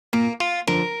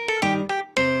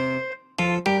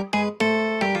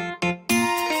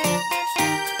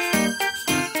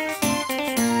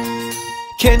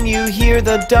Can you hear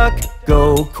the duck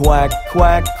go quack,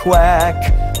 quack, quack?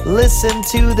 Listen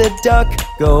to the duck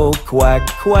go quack,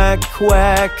 quack,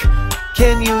 quack.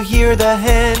 Can you hear the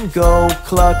hen go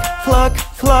cluck, cluck,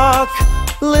 cluck?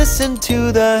 Listen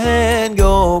to the hen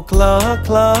go cluck,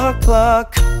 cluck,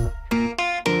 cluck.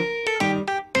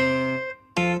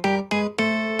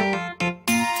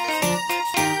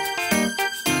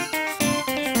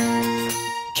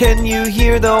 Can you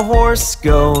hear the horse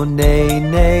go neigh,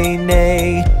 neigh,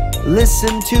 neigh?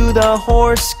 Listen to the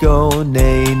horse go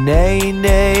neigh, neigh,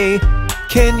 neigh.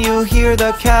 Can you hear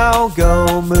the cow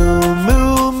go moo,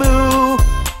 moo, moo?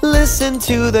 Listen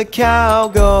to the cow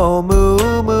go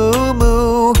moo, moo,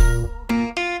 moo.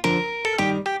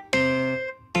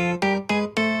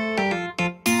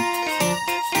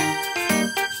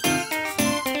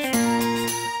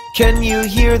 Can you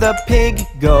hear the pig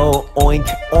go oink,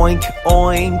 oink,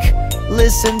 oink?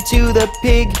 Listen to the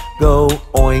pig go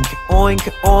oink, oink,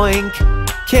 oink.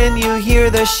 Can you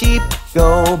hear the sheep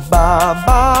go ba,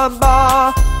 ba,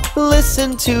 ba?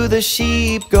 Listen to the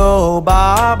sheep go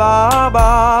ba, ba,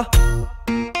 ba.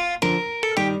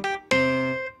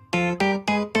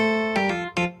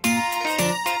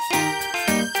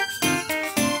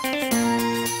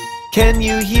 Can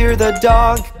you hear the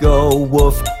dog go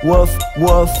woof, woof,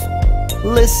 woof?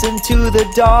 Listen to the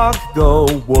dog go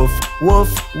woof, woof,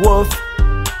 woof.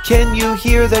 Can you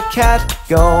hear the cat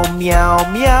go meow,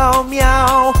 meow,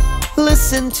 meow?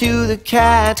 Listen to the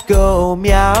cat go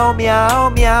meow, meow,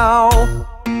 meow.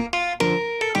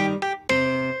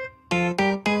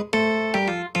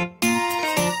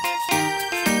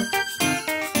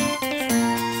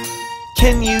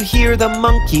 Can you hear the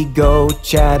monkey go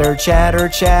chatter, chatter,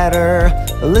 chatter?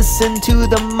 Listen to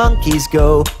the monkeys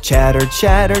go chatter,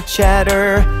 chatter,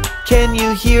 chatter. Can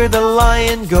you hear the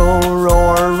lion go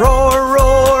roar, roar,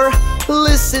 roar?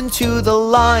 Listen to the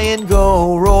lion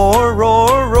go roar,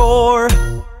 roar, roar.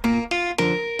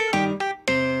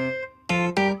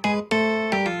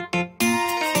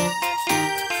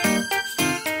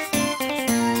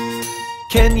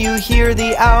 Can you hear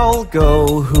the owl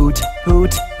go hoot,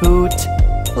 hoot, hoot?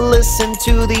 Listen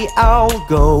to the owl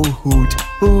go hoot,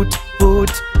 hoot,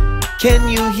 hoot. Can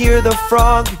you hear the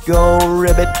frog go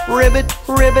ribbit, ribbit,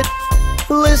 ribbit?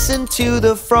 Listen to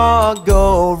the frog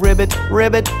go ribbit,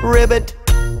 ribbit, ribbit.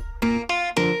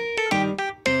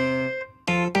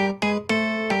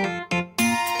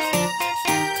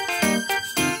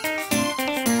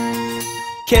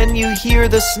 Can you hear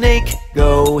the snake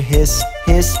go hiss,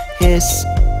 hiss, hiss?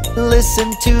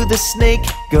 Listen to the snake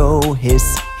go hiss,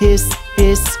 hiss,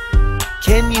 hiss.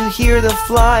 Can you hear the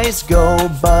flies go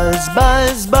buzz,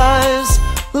 buzz, buzz?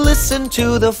 Listen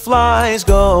to the flies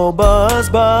go buzz,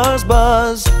 buzz,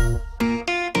 buzz.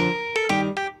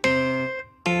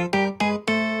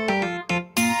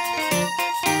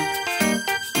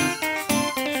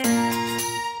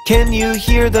 Can you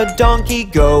hear the donkey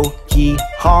go hee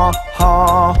haw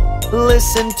haw?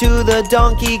 Listen to the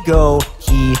donkey go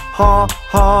hee haw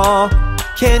haw.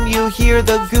 Can you hear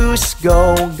the goose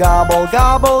go gobble,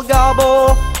 gobble,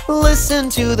 gobble? Listen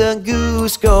to the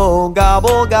goose go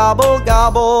gobble, gobble,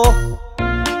 gobble.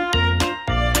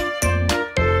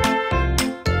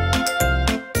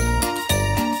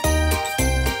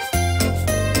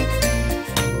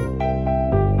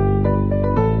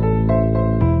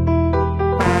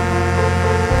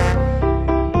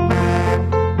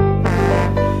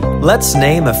 Let's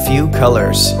name a few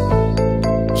colors.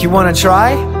 You want to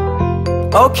try?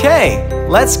 Okay,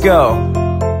 let's go.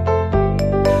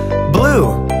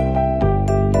 Blue,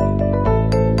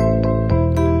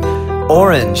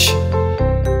 orange,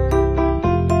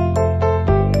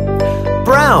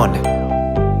 brown,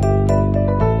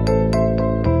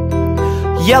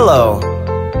 yellow,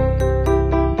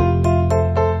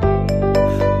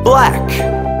 black,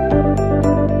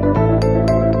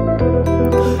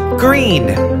 green,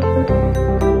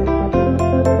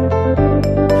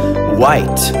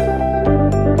 white,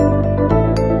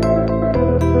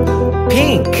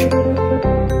 pink,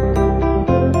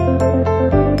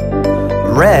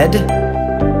 red,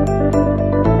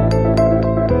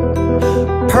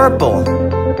 purple,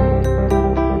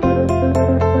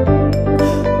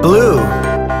 blue,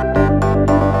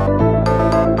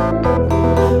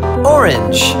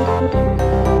 orange,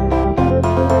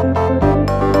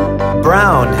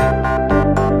 brown,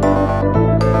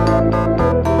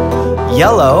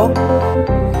 yellow,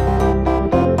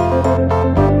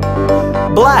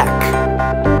 black,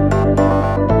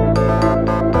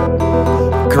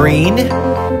 green,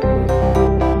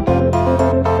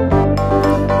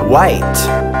 white,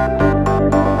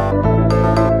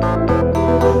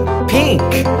 pink,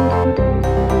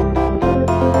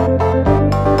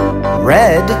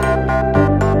 Red.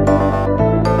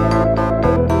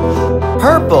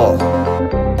 Purple.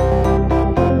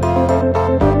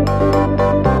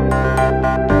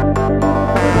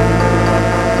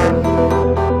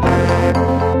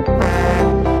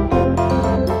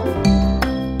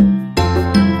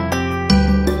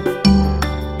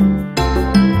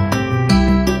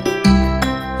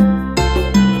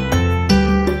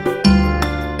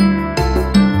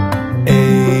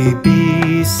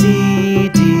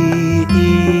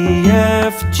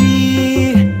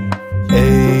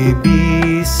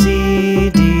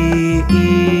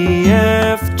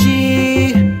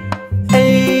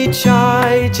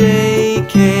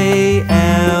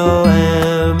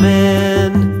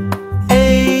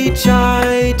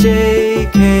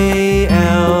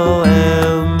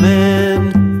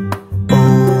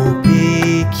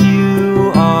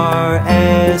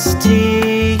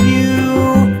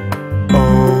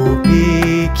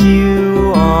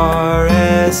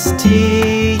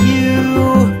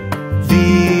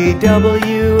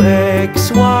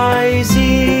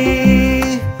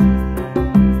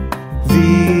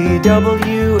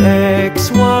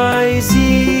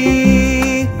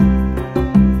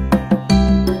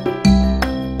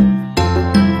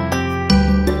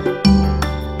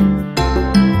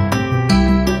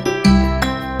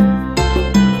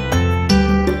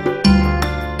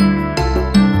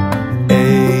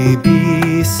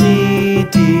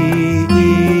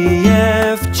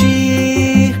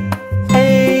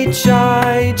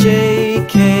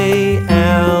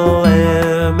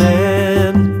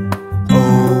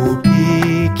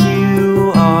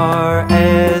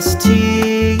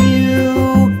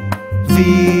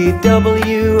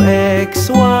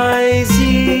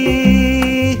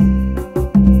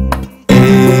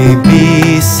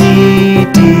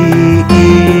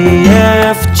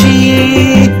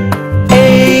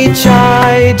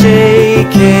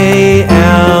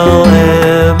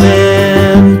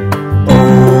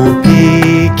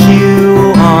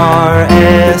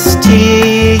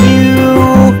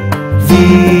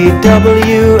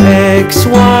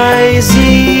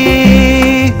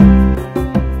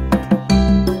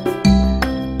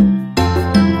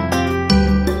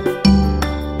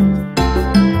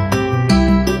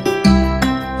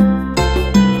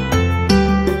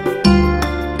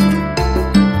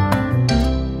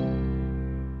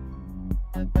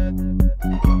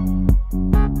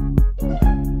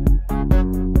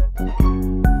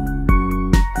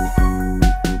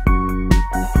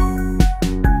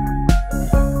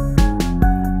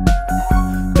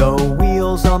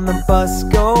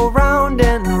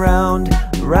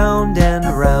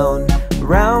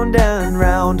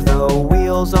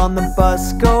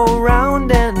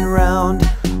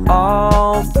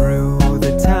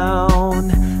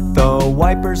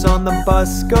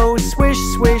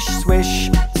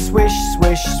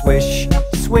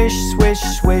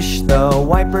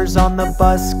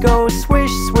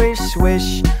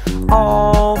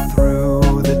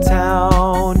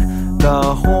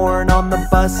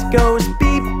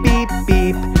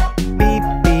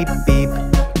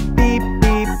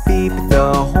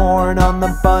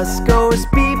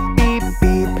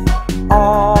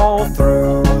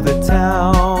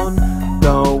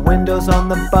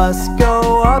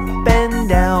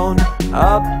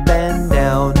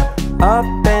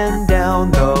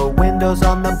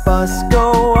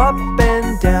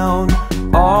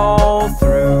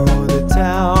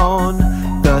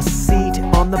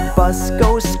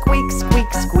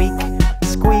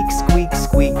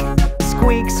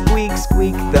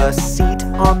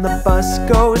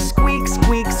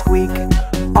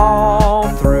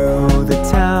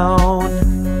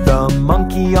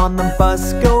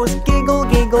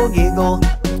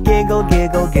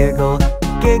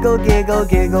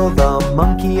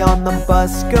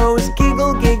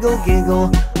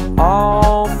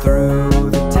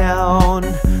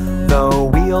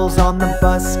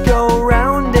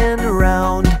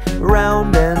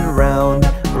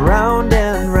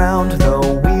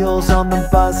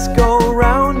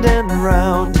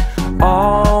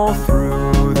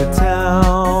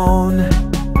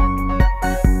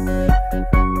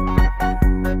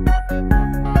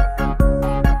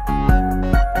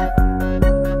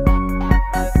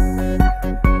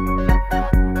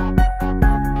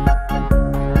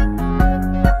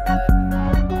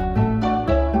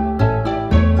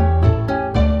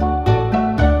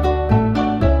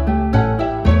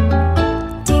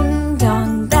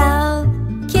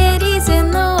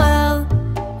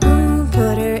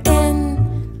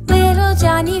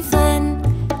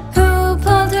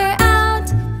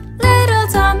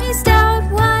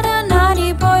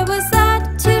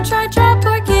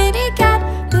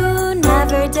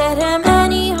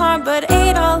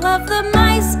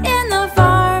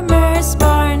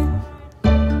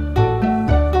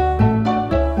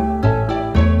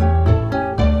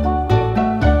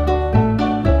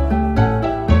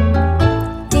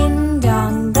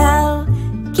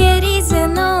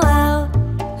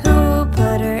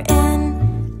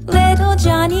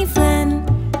 Granny Flynn.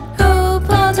 Who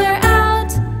pulled her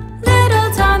out?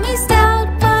 Little Tommy Stout.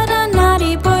 But a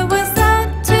naughty boy was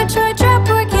that to try trap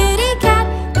poor kitty cat,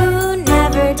 who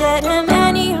never did him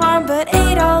any harm, but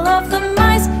ate all of the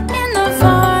mice in the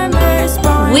farmer's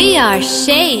barn. We are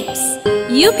shapes.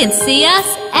 You can see us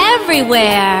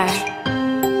everywhere.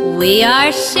 We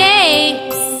are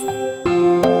shapes.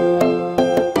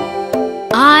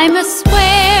 I'm a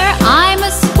square, I'm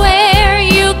a square.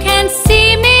 You can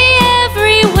see me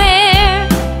everywhere.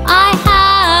 I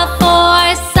have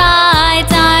 4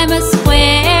 sides. I'm a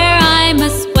square, I'm a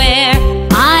square.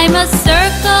 I'm a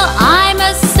circle, I'm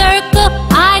a circle.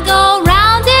 I go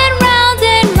round and round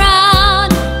and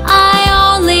round. I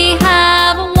only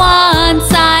have 1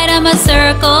 side. I'm a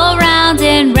circle, round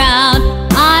and round.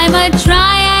 I'm a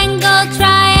triangle,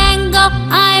 triangle.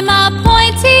 I'm a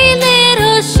pointy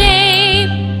little shape.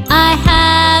 I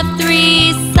have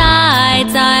 3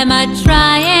 sides. I'm a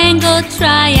triangle,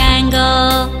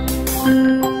 triangle.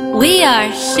 We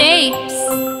are shapes.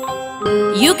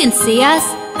 You can see us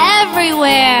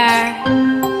everywhere.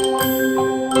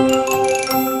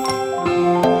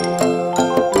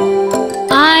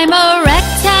 I'm a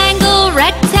rectangle,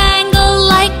 rectangle,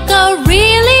 like a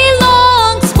really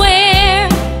long square.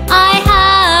 I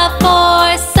have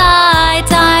 4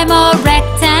 sides. I'm a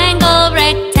rectangle,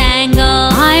 rectangle.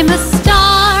 I'm a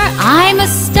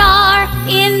star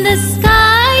in the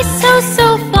sky,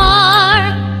 so far.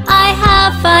 I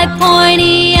have 5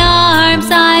 pointy arms.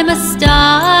 I'm a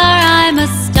star, I'm a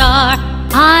star.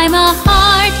 I'm a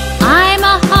heart, I'm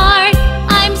a heart.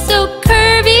 I'm so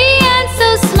curvy and so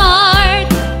smart.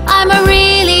 I'm a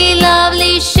really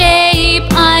lovely shape.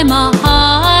 I'm a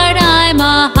heart, I'm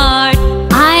a heart.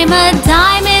 I'm a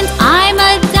diamond, I'm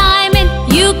a diamond.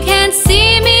 You can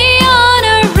see me on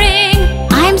a ring.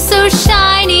 I'm so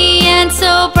shiny and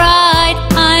so bright.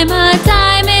 I'm a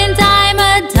diamond, I'm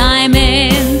a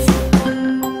diamond.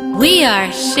 We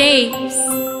are shapes.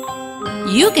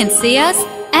 You can see us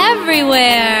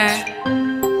everywhere.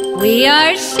 We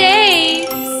are shapes.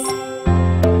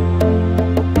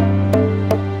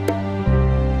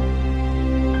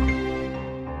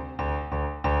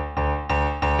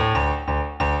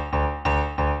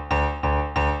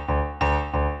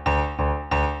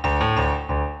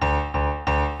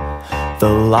 The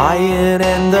lion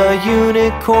and the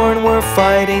unicorn were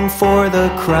fighting for the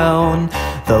crown.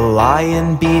 The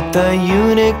lion beat the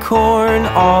unicorn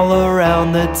all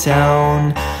around the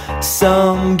town.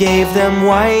 Some gave them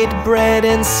white bread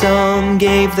and some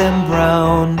gave them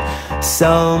brown.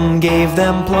 Some gave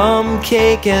them plum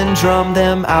cake and drummed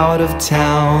them out of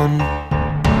town.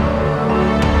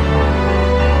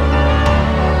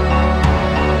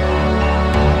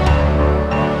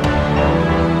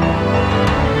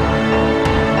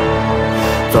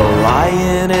 The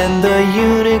lion and the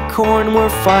unicorn were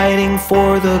fighting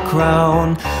for the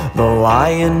crown. The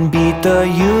lion beat the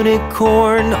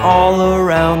unicorn all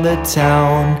around the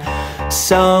town.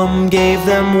 Some gave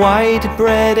them white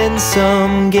bread and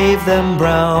some gave them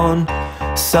brown.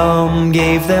 Some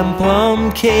gave them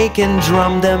plum cake and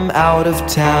drummed them out of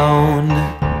town.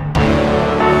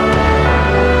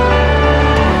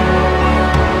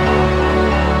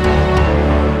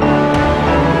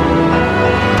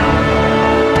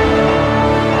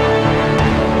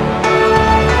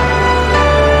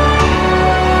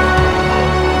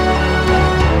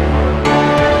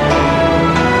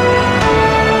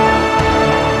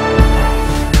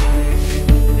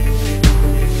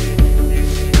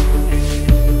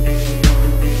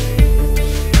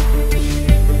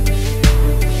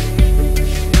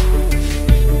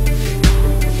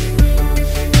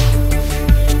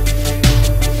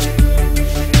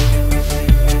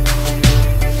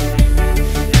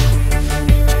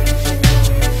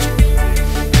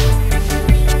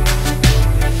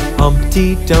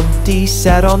 Humpty Dumpty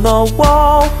sat on the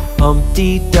wall.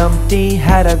 Humpty Dumpty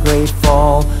had a great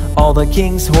fall. All the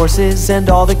king's horses and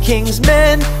all the king's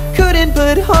men couldn't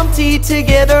put Humpty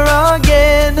together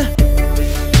again.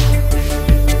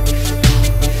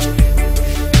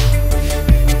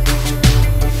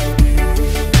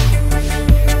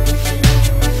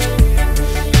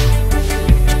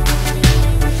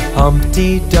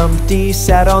 Humpty Dumpty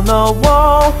sat on the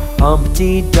wall.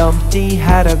 Humpty Dumpty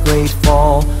had a great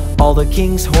fall. All the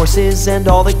king's horses and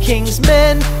all the king's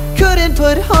men couldn't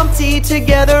put Humpty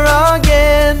together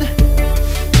again.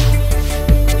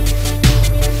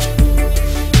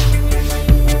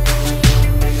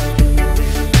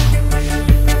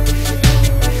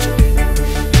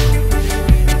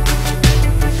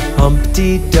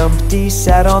 Humpty Dumpty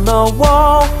sat on the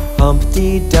wall.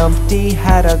 Humpty Dumpty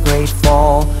had a great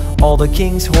fall. All the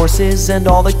king's horses and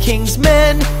all the king's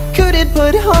men couldn't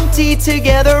put Humpty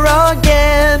together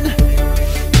again.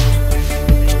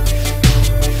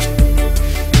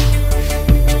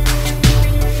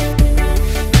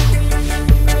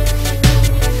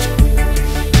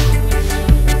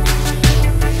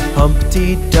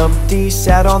 Humpty Dumpty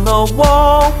sat on the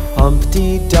wall.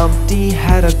 Humpty Dumpty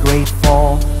had a great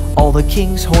fall. All the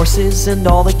king's horses and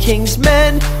all the king's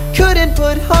men couldn't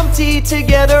put Humpty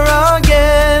together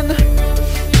again.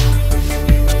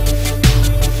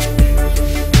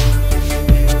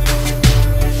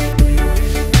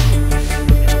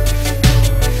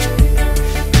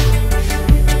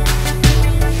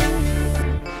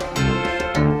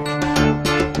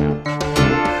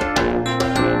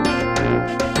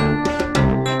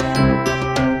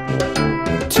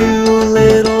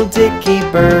 Dicky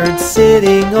birds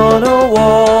sitting on a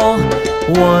wall.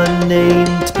 One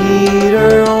named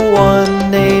Peter, one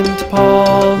named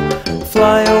Paul.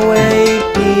 Fly away,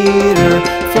 Peter,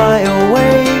 fly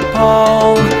away,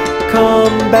 Paul.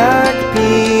 Come back,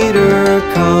 Peter,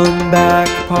 come back,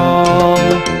 Paul.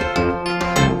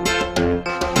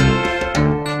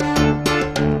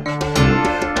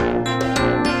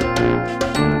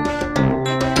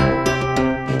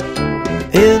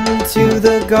 Into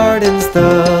the gardens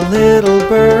the little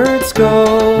birds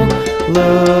go,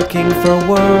 looking for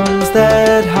worms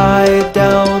that hide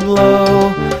down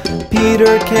low.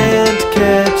 Peter can't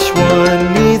catch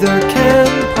one, neither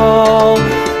can Paul.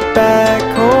 Back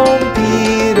home,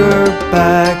 Peter,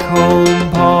 back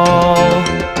home, Paul.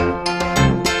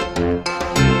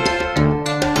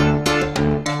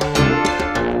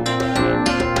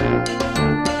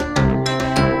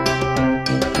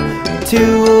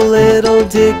 Two little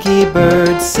dicky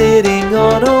birds sitting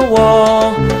on a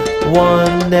wall.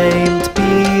 One named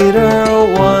Peter,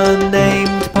 one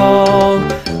named Paul.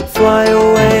 Fly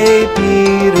away,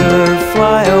 Peter,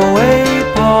 fly away,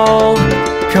 Paul.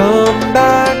 Come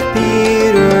back,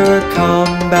 Peter,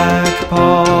 come back,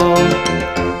 Paul.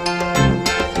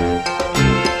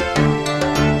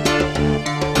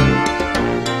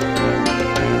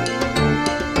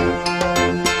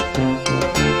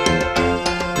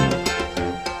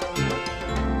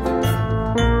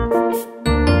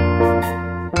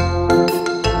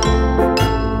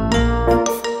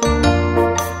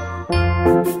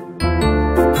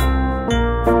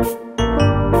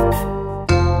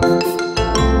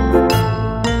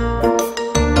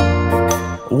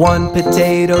 One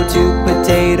potato, two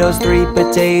potatoes, three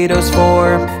potatoes,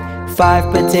 four, five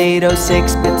potatoes,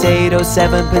 six potatoes,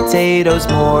 seven potatoes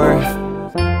more.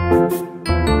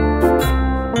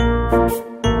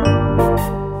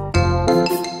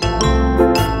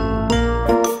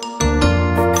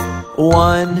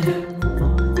 One,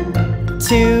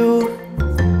 two,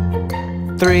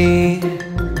 three,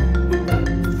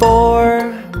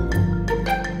 four,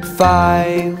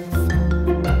 five,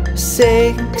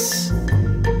 six,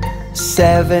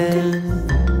 seven.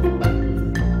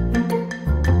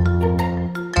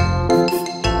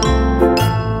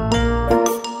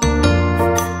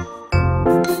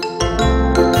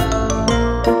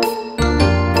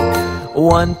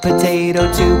 One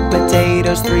potato, two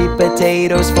potatoes, three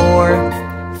potatoes, four,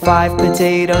 five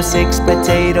potatoes, six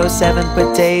potatoes, seven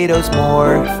potatoes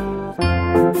more.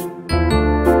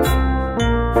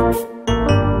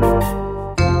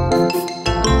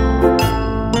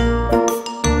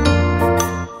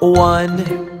 One,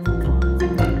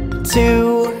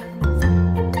 two,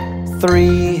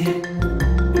 three,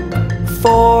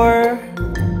 four,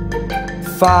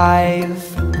 five,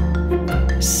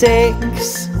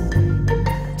 six,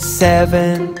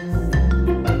 seven.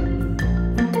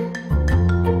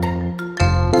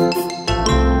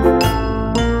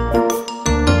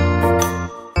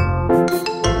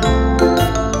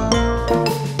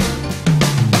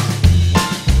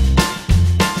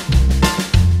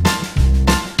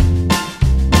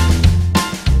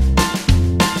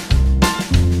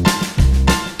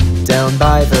 Down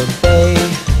by the bay,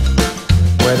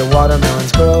 where the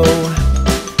watermelons grow,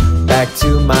 back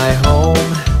to my home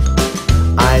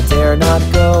I dare not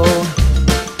go,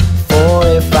 for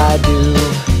if I do,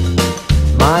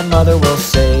 my mother will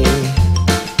say,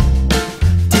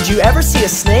 did you ever see a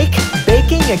snake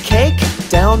baking a cake?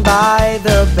 Down by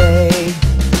the bay,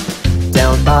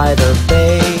 down by the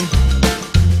bay,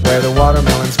 where the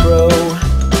watermelons grow,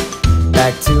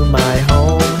 back to my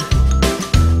home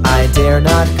I dare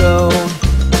not go,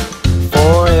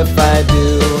 for if I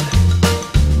do,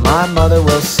 my mother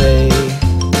will say,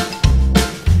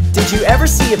 did you ever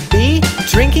see a bee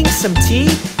drinking some tea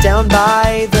down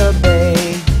by the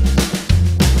bay?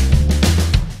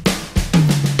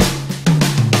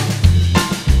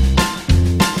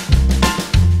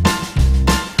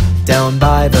 Down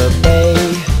by the bay,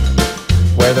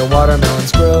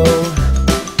 watermelons grow.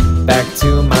 Back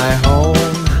to my home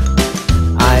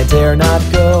I dare not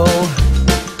go,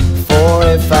 for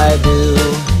if I do,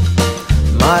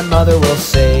 my mother will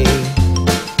say,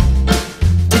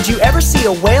 "Did you ever see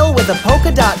a whale with a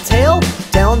polka dot tail?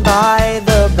 Down by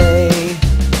the bay,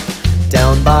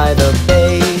 down by the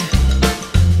bay,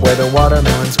 where the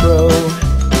watermelons grow.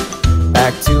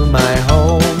 Back to my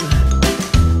home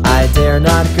I dare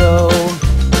not go,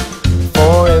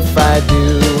 for if I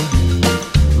do,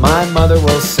 my mother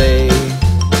will say,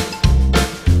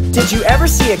 "Did you ever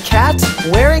see a cat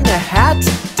wearing a hat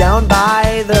down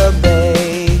by the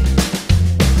bay?"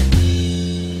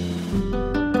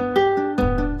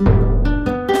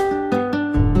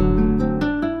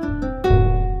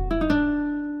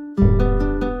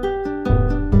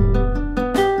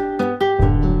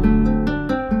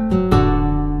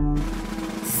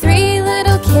 Three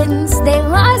little kittens, they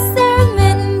lost their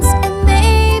mittens and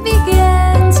they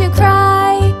began to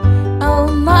cry. Oh,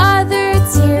 mother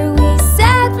dear, we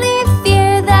sadly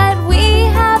fear that we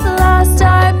have lost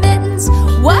our mittens.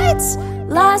 What?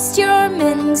 Lost your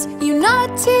mittens, you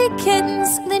naughty kittens,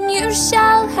 then you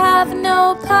shall have no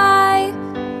pie.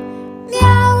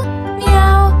 Meow,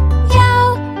 meow, meow,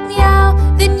 meow,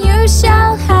 then you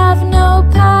shall have no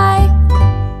pie.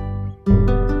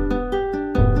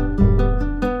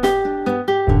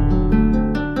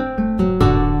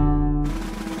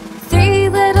 Three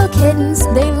little kittens,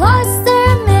 they lost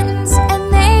their mittens and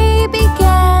they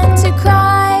began to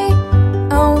cry.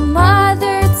 Oh,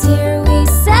 mother dear, we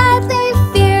sadly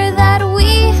fear that we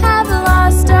have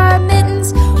lost our mittens.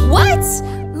 What?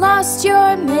 Lost your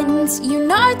mittens, you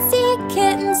naughty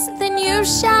kittens, then you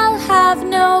shall have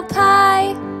no pie.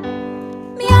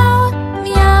 Meow,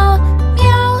 meow,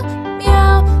 meow,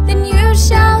 meow, then you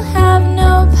shall have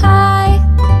no pie.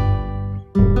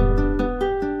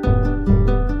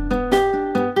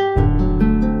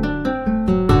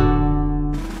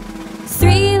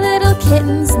 Three little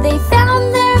kittens, they found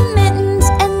their mittens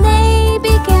and they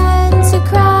began to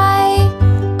cry.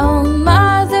 Oh,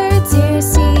 mother dear,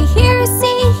 see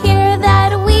here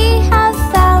that we have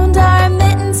found our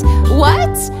mittens.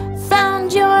 What? Found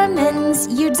your mittens,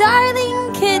 you darling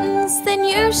kittens, then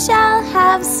you shall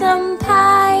have some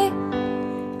pie.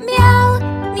 Meow,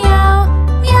 meow,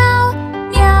 meow,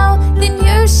 meow, then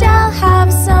you shall have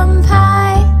some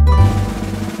pie.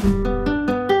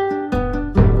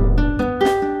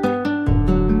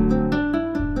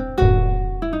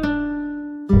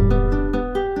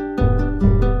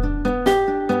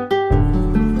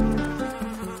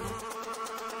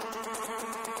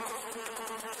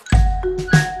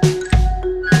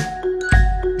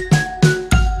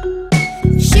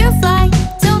 Shoo fly,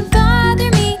 don't bother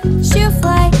me. Shoo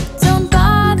fly, don't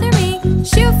bother me.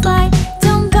 Shoo fly,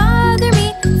 don't bother me,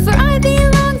 for I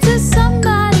belong to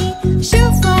somebody. Shoo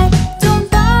fly, don't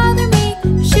bother me.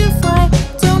 Shoo fly,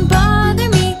 don't bother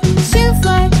me. Shoo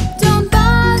fly, don't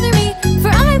bother me, for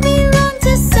I belong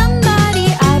to somebody.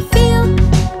 I feel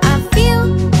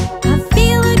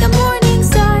like a morning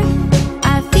star. I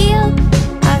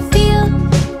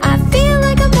feel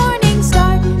like a morning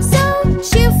star. So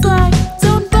shoo fly,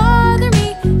 don't bother me.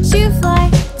 Shoo fly,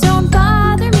 don't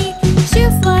bother me. Shoo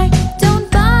fly, don't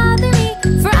bother me,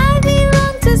 for I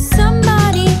belong to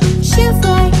somebody. Shoo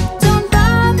fly, don't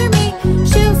bother me.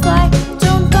 Shoo fly,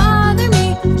 don't bother me.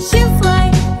 Shoo fly,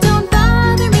 don't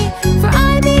bother me, for I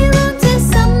belong to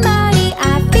somebody. I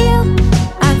feel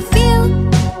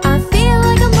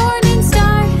like a morning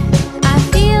star. I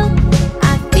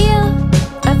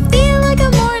feel like a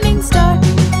morning star.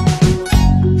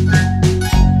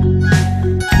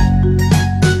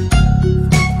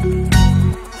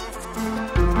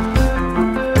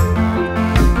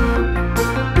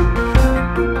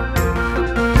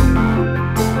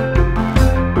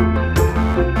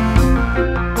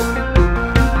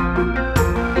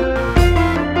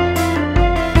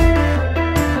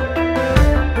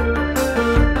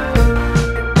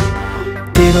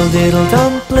 Diddle diddle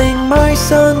dumpling, my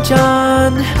son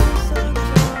John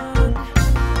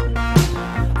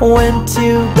went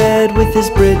to bed with his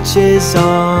breeches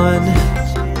on.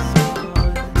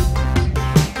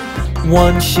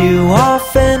 One shoe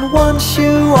off and one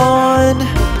shoe on.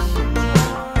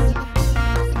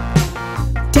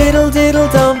 Diddle diddle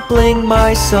dumpling,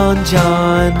 my son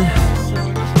John.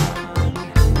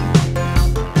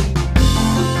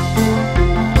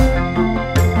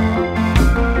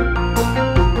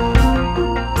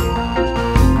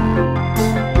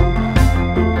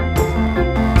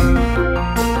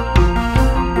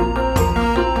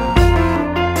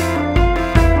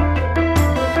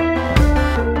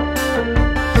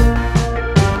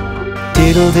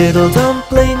 Diddle diddle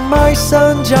dumpling, my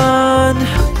son John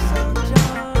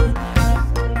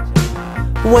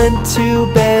went to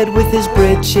bed with his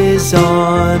breeches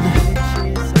on.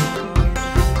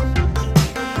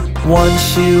 One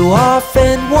shoe off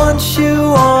and one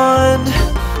shoe on.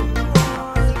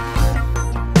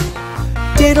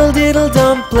 Diddle diddle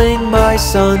dumpling, my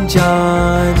son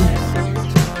John.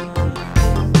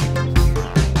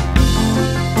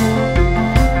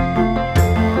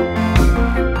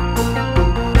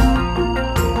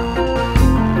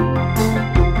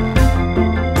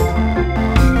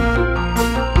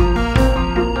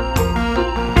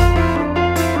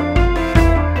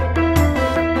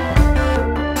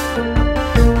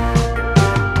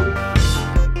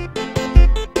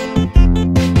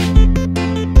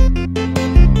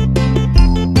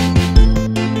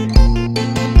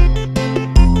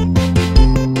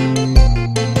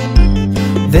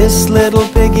 This little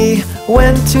piggy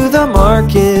went to the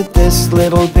market. This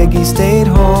little piggy stayed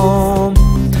home.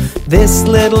 This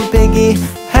little piggy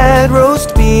had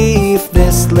roast beef.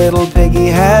 This little piggy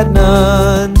had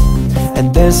none.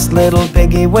 And this little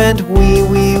piggy went wee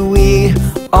wee wee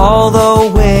all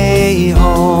the way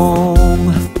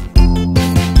home.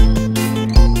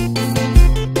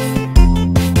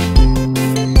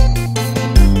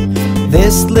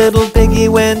 This little piggy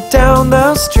went down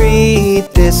the street.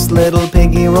 This little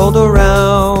piggy rolled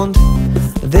around.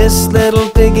 This little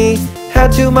piggy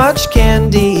had too much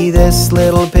candy. This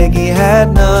little piggy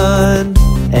had none.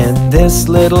 And this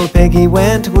little piggy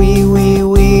went wee wee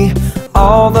wee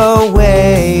all the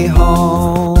way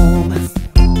home.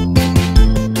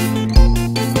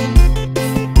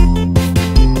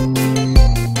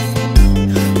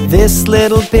 This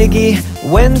little piggy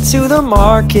went to the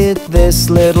market. This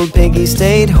little piggy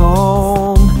stayed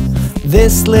home.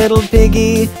 This little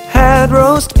piggy had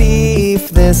roast beef.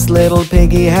 This little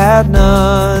piggy had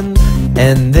none.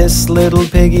 And this little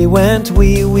piggy went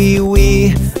wee wee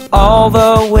wee all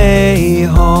the way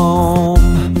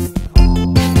home.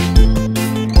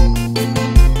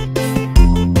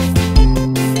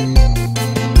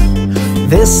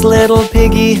 This little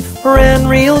piggy ran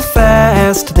real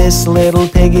fast. This little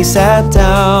piggy sat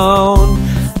down.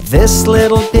 This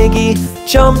little piggy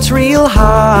jumped real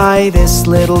high. This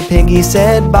little piggy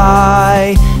said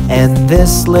bye. And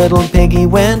this little piggy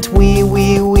went wee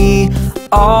wee wee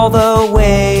all the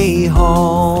way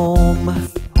home.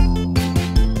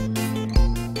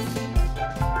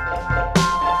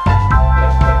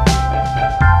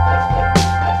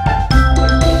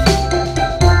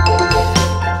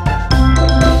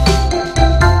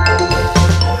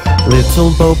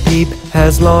 Little Bo Peep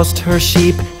has lost her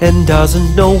sheep and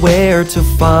doesn't know where to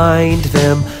find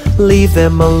them. Leave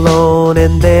them alone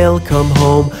and they'll come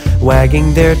home,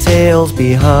 wagging their tails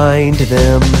behind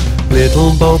them.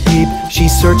 Little Bo Peep, she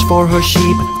searched for her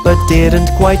sheep, but didn't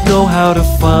quite know how to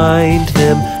find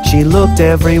them. She looked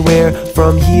everywhere,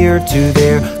 from here to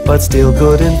there, but still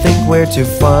couldn't think where to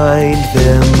find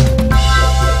them.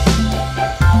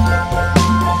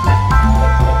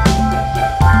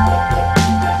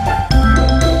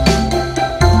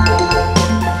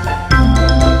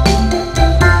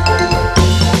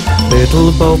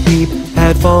 Little Bo Peep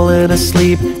had fallen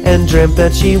asleep and dreamt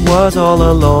that she was all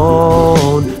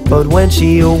alone. But when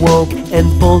she awoke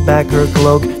and pulled back her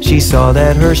cloak, she saw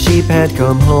that her sheep had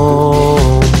come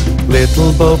home.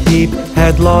 Little Bo Peep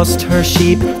had lost her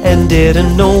sheep and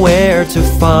didn't know where to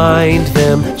find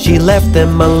them. She left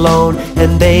them alone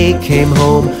and they came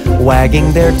home,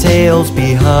 wagging their tails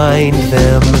behind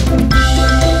them.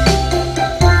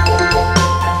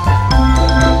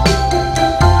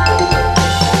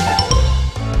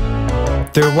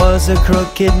 There was a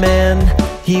crooked man,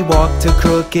 he walked a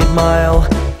crooked mile.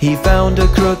 He found a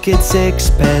crooked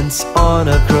sixpence on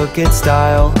a crooked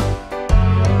stile.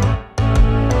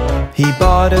 He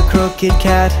bought a crooked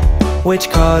cat, which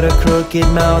caught a crooked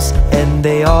mouse, and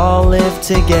they all lived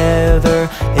together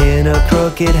in a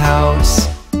crooked house.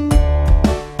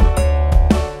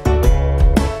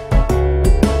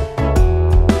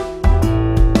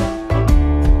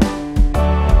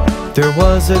 There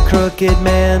was a crooked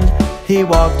man, he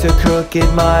walked a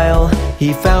crooked mile.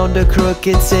 He found a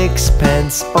crooked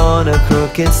sixpence on a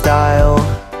crooked stile.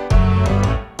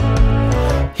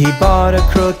 He bought a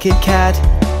crooked cat,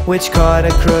 which caught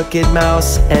a crooked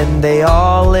mouse, and they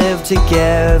all lived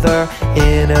together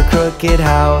in a crooked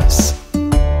house.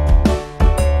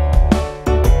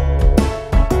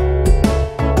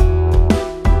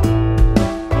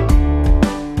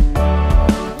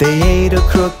 They ate a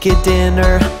crooked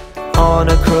dinner on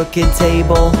a crooked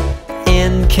table.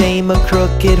 In came a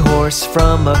crooked horse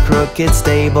from a crooked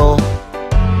stable.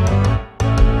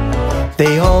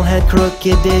 They all had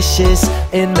crooked dishes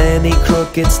in many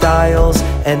crooked styles,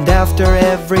 and after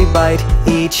every bite,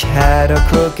 each had a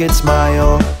crooked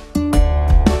smile.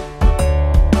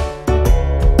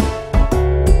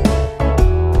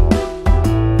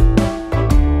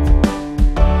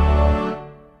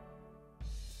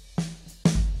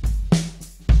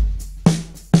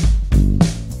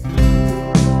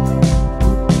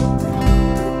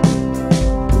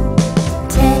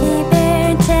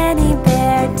 Teddy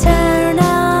bear, turn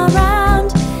around.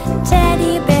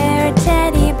 Teddy bear,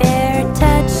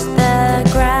 touch the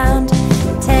ground.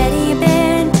 Teddy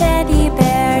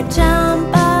bear,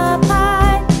 jump up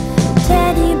high.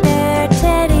 Teddy bear,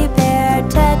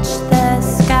 touch the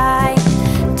sky.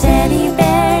 Teddy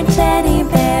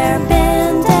bear,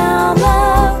 bend down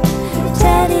low.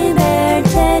 Teddy bear,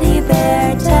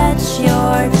 touch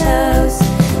your toes.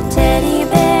 Teddy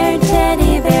bear,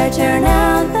 turn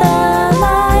out the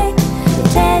light.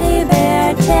 Teddy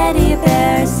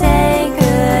bear, say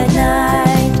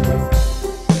goodnight.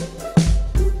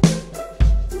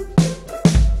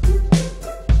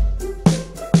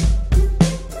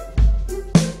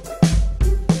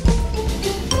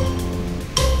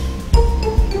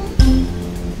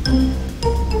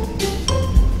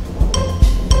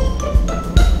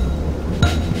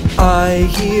 I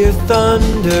hear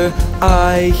thunder,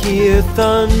 I hear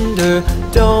thunder.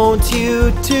 Don't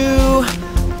you too,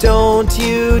 don't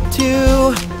you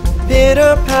too.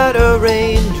 Pitter-patter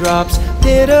raindrops,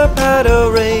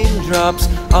 pitter-patter raindrops.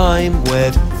 I'm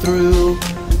wet through,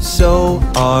 so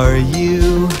are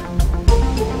you.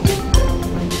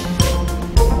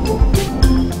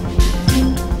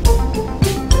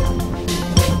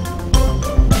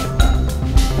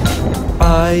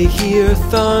 I hear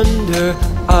thunder,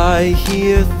 I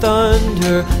hear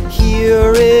thunder.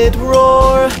 Hear it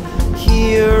roar,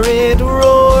 hear it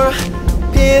roar.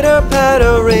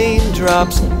 Pitter-patter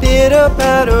raindrops,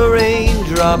 pitter-patter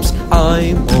raindrops.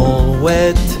 I'm all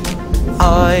wet,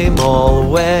 I'm all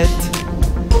wet.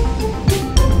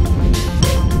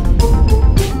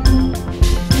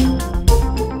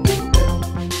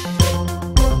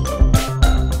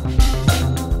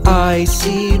 I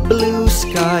see blue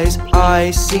skies,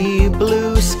 I see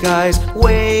blue skies.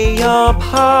 Way up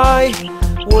high,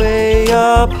 way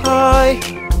up high.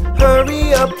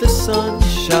 Hurry up the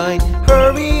sunshine,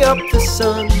 hurry up the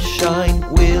sunshine.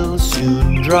 We'll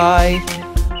soon dry,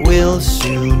 we'll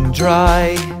soon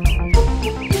dry.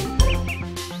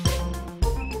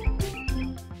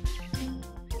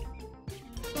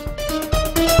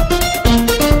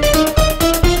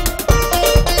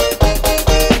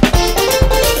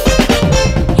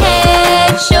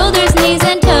 Head, shoulders, knees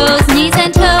and toes, knees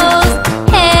and toes.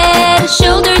 Head,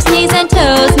 shoulders, knees and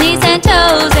toes, knees and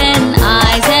toes. And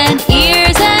eyes and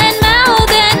ears and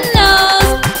mouth and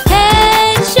nose.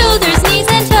 Head, shoulders, knees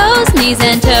and toes, knees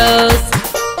and toes.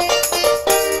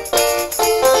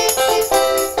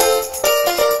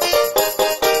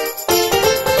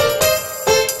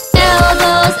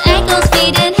 Elbows, ankles,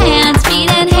 feet and hands, feet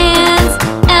and hands.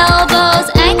 Elbows,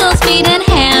 ankles, feet and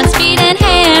hands, feet and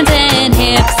hands. And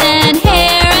hips and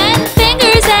hair and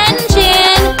fingers and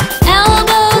chin.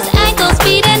 Elbows, ankles,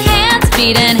 feet and hands,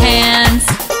 feet and hands.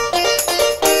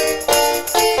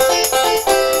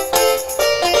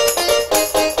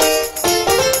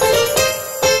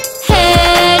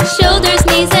 Head, shoulders,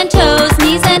 knees and toes,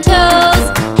 knees and toes.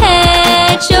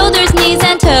 Head, shoulders, knees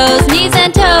and toes, knees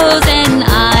and toes. And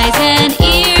eyes and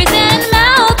ears and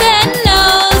mouth and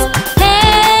nose.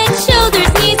 Head,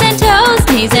 shoulders, knees and toes,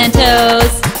 knees and toes.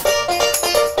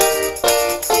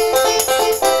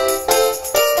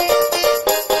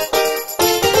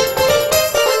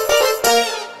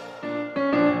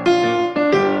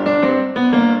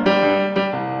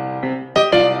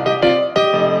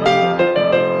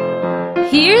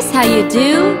 Here's how you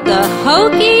do the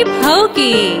hokey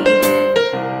pokey.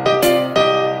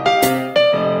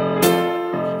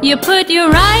 You put your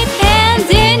right hand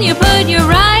in, you put your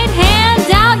right hand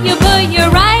out, you put your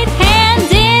right hand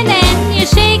in and you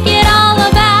shake it all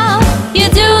about. You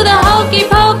do the hokey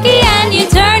pokey and you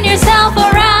turn yourself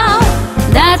around.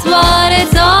 That's what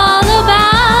it's all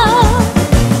about.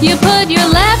 You put your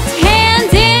left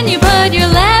hand in, you put your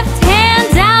left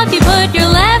hand out, you put your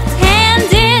left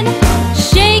hand in,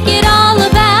 shake it all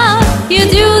about. You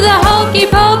do the hokey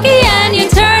pokey and you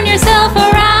turn yourself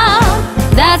around.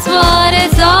 That's what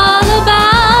it's all about.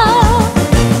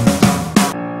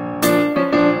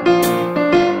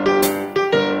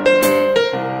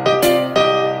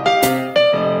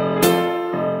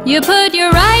 You put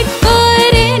your right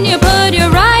foot in, you put your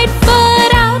right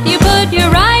foot out, you put your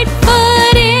right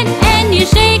foot in and you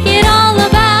shake it all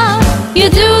about. You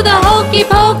do the hokey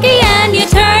pokey and you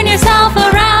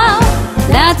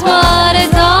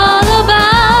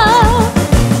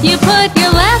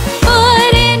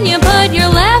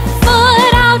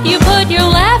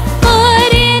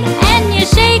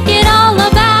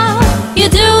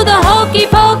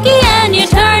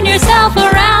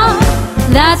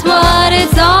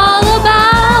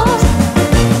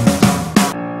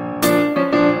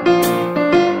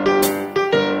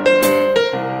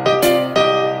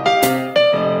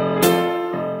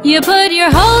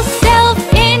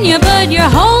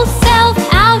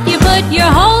your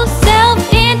whole self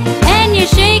in and you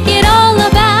shake it all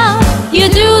about. You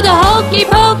do the hokey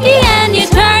pokey and you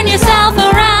turn yourself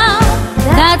around.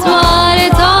 That's what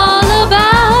it's all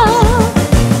about.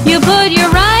 You put your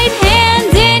right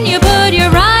hand in, you put your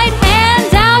right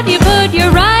hand out, you put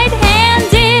your right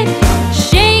hand in,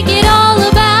 shake it all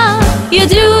about. You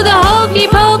do the hokey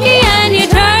pokey and you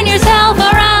turn yourself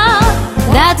around.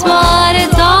 That's what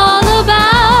it's all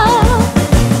about.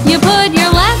 You put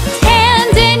your left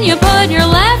hand in, you put your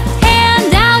left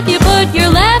hand out, you put your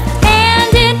left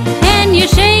hand in and you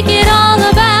shake it all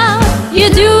about. You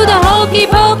do the hokey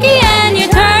pokey and you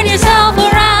turn yourself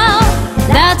around.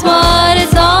 That's what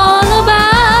it's all about.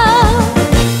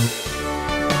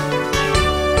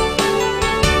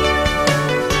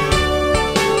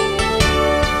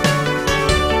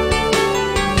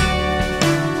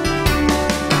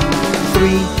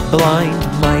 3 blind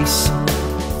mice,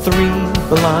 3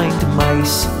 blind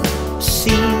mice.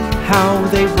 See how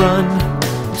they run,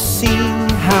 see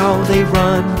how they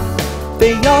run.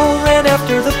 They all ran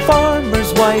after the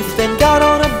farmer's wife, then got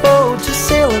on a boat to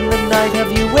sail in the night.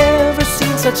 Have you ever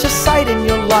seen such a sight in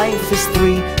your life as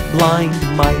 3 blind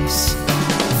mice?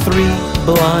 3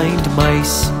 blind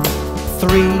mice,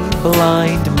 3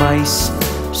 blind mice.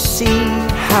 See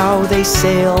how they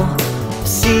sail,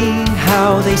 see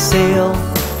how they sail.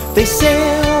 They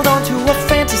sailed onto a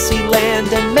fantasy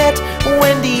land and met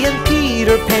Wendy and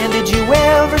Peter Pan. Did you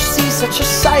ever see such a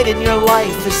sight in your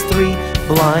life as 3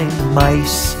 blind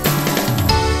mice?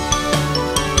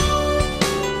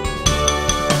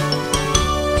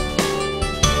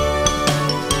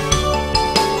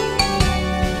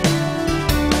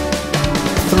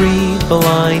 Three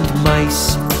blind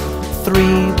mice,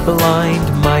 3 blind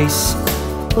mice.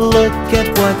 Look at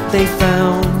what they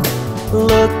found,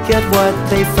 look at what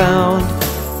they found.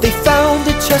 They found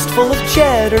a chest full of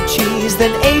cheddar cheese,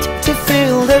 then ate to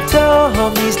fill their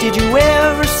tummies. Did you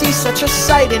ever see such a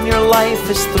sight in your life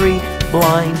as 3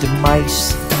 blind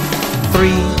mice?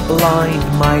 3 blind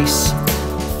mice,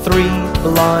 3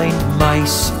 blind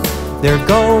mice. They're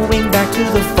going back to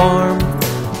the farm,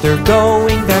 they're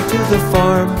going back to the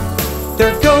farm.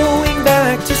 They're going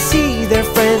back to see their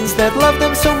friends that love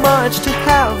them so much to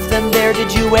have them there.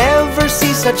 Did you ever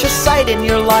see such a sight in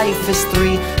your life as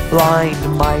 3 blind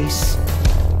mice?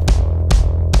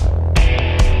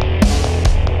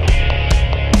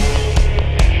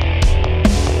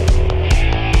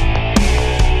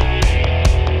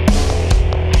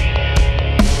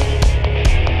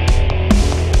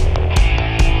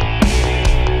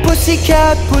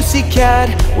 Pussycat,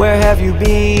 pussycat, where have you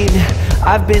been?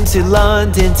 I've been to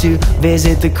London to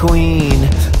visit the Queen.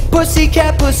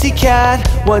 Pussycat, pussycat,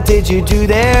 what did you do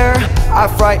there? I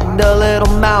frightened a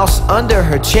little mouse under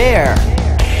her chair.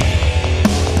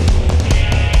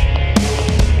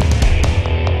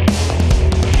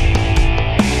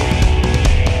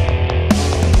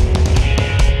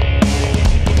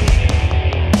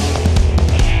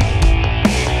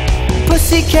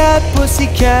 Pussycat,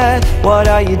 pussycat, what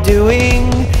are you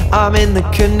doing? I'm in the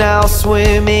canal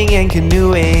swimming and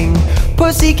canoeing.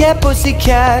 Pussycat,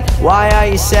 pussycat, why are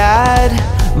you sad?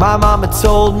 My mama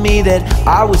told me that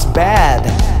I was bad.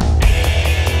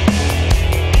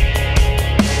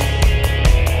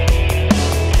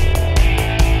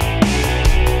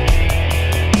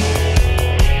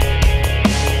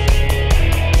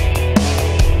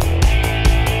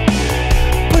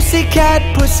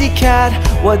 Pussycat, pussycat,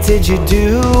 what did you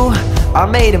do? I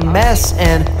made a mess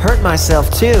and hurt myself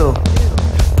too.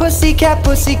 Pussycat,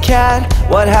 pussycat,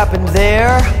 what happened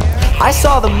there? I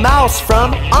saw the mouse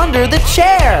from under the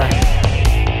chair.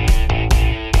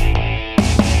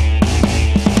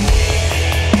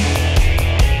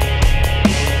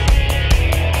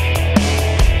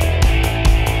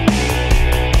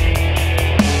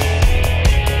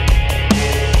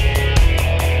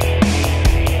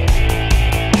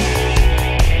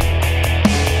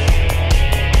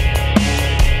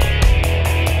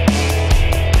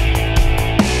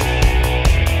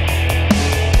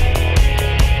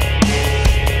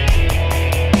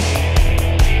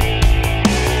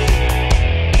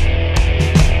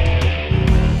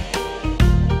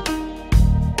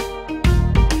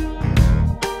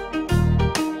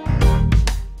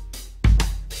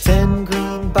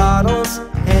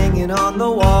 On the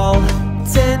wall,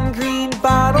 10 green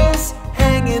bottles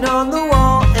hanging on the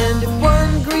wall. And if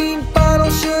one green bottle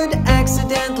should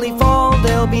accidentally fall,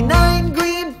 there'll be 9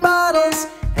 green bottles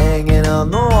hanging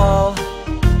on the wall.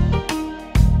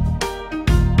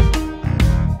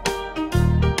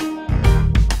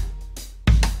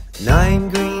 Nine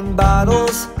green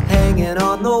bottles hanging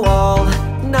on the wall,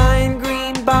 9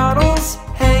 green bottles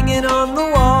hanging on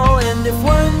the wall. And if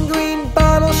one green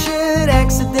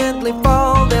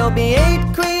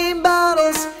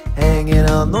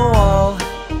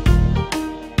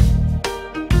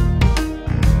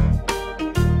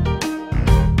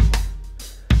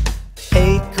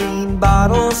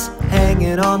bottles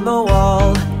hanging on the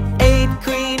wall. 8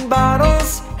 green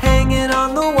bottles hanging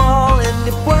on the wall. And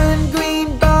if one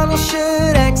green bottle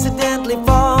should accidentally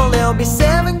fall, there'll be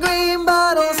 7 green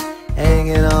bottles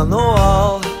hanging on the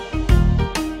wall.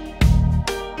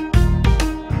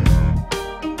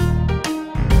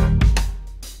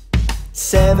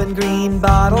 7 green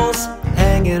bottles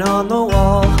hanging on the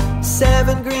wall.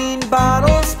 7 green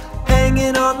bottles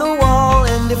hanging on the wall.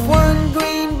 And if one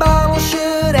green bottle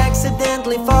should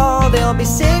accidentally fall, there'll be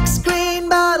 6 green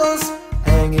bottles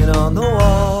hanging on the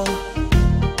wall.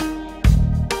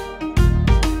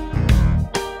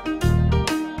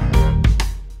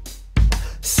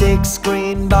 6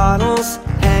 green bottles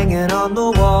hanging on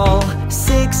the wall.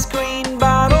 6 green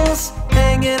bottles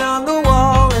hanging on the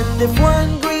wall. And if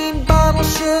one green bottle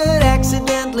should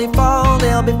accidentally fall,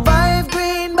 there'll be 5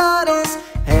 green bottles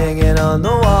hanging on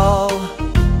the wall.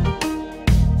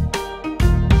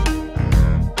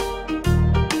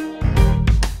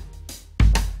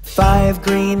 5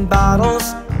 green bottles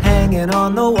hanging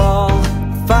on the wall.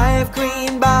 5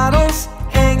 green bottles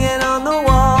hanging on the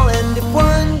wall. And if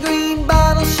one green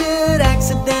bottle should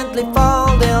accidentally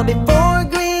fall, there'll be 4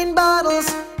 green bottles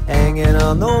hanging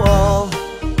on the wall.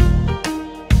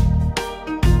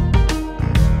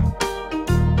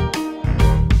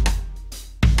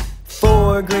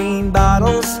 4 green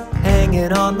bottles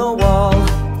hanging on the wall.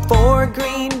 4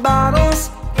 green bottles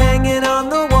hanging on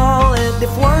the wall. And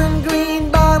if one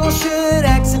green bottle should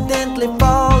accidentally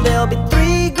fall, there'll be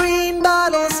 3 green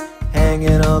bottles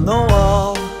hanging on the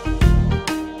wall.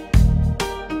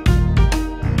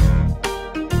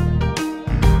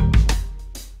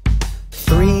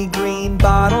 3 green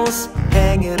bottles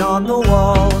hanging on the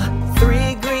wall.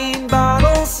 3 green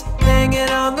bottles hanging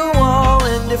on the wall.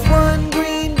 And if one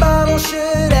green bottle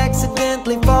should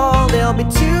accidentally fall, there'll be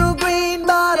 2 green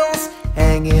bottles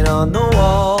hanging on the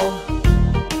wall.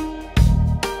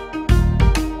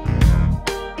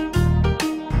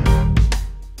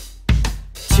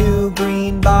 2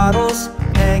 green bottles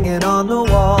hanging on the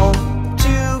wall.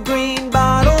 2 green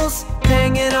bottles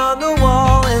hanging on the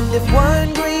wall. And if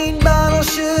one green bottle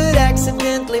should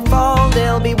accidentally fall,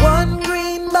 there'll be 1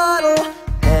 green bottle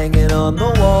hanging on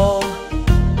the wall.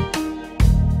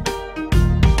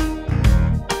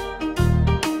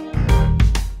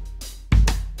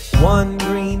 1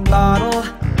 green bottle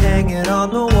hanging on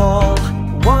the wall.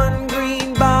 1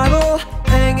 green bottle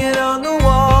hanging on the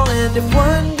wall. And if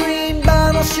one green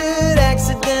bottle should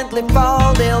accidentally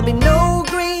fall, there'll be no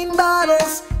green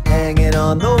bottles hanging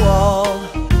on the wall.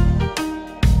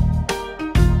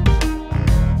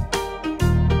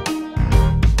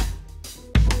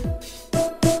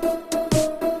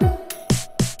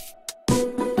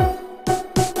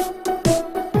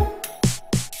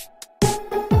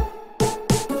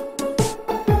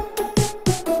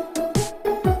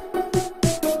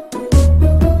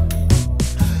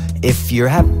 If you're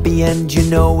happy and you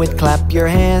know it, clap your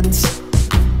hands.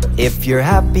 If you're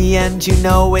happy and you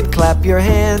know it, clap your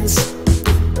hands.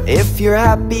 If you're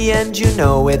happy and you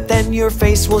know it, then your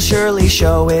face will surely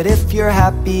show it. If you're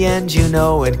happy and you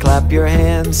know it, clap your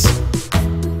hands.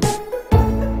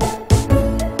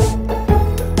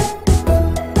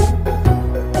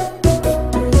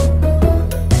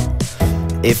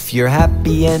 If you're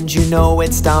happy and you know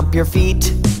it, stomp your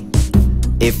feet.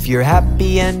 If you're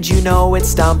happy and you know it,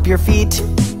 stomp your feet.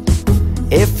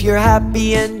 If you're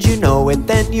happy and you know it,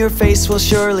 then your face will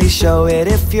surely show it.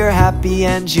 If you're happy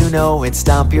and you know it,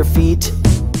 stomp your feet.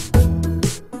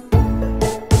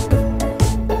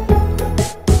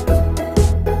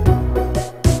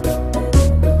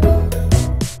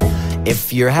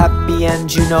 If you're happy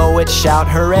and you know it, shout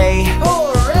hooray!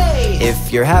 Hooray!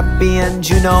 If you're happy and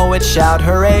you know it, shout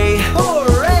hooray! Hooray!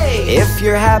 If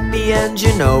you're happy and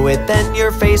you know it, then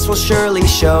your face will surely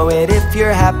show it. If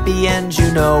you're happy and you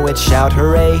know it, shout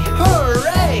hooray!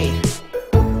 Hooray!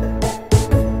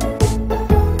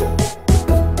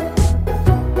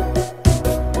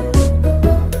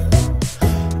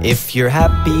 If you're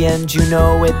happy and you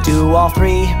know it, do all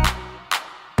 3.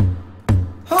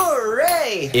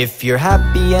 Hooray! If you're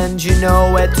happy and you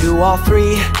know it, do all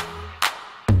 3.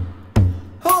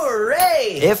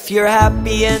 If you're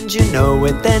happy and you know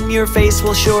it, then your face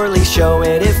will surely show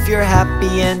it. If you're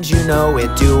happy and you know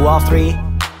it, do all 3.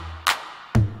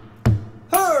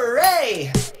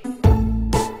 Hooray!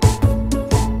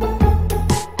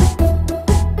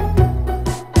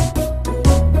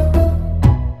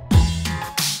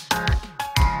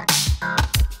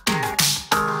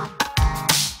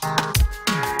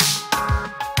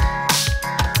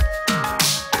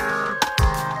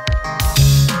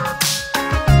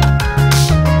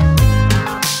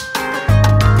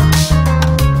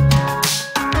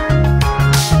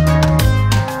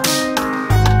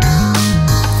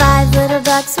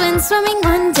 ducks went swimming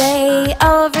one day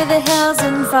over the hills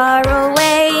and far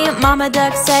away. Mama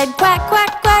duck said quack,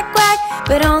 quack, quack, quack,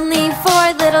 but only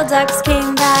 4 little ducks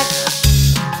came back.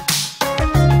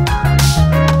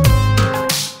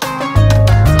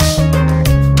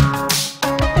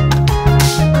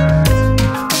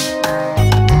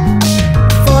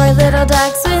 Little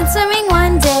ducks went swimming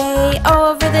one day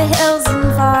over the hills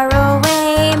and far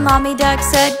away. Mommy duck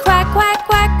said quack, quack,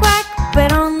 quack, quack,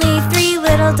 but only 3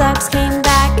 little ducks came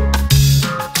back.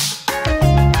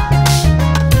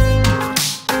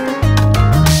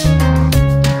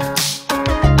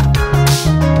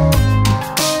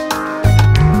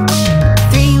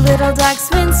 Three little ducks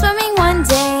went swimming one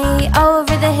day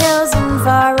over the hills and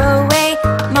far away.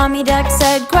 Mommy duck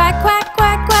said quack, quack,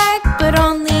 quack, quack, but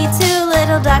only 2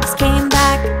 little ducks came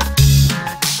back.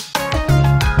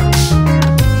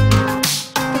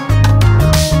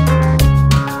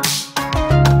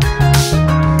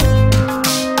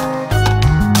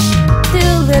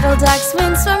 Little ducks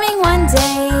went swimming one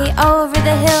day over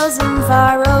the hills and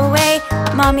far away.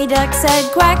 Mommy duck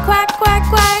said quack, quack, quack,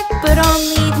 quack, but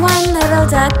only 1 little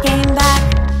duck came back.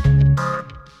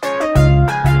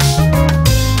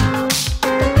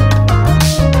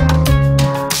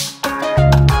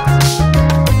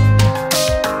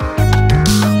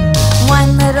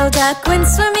 One little duck went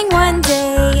swimming one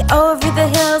day over the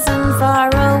hills and far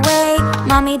away.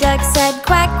 Mommy duck said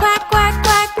quack, quack, quack,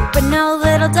 quack, but no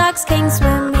little ducks came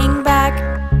swimming back.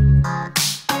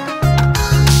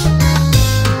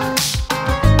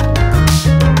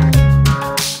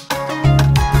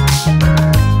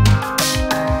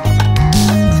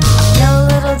 No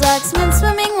little ducks went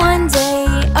swimming one day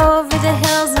over the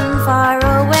hills and far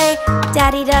away.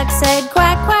 Daddy duck said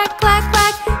quack, quack, quack,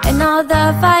 quack, and all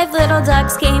the 5 little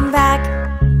ducks came back.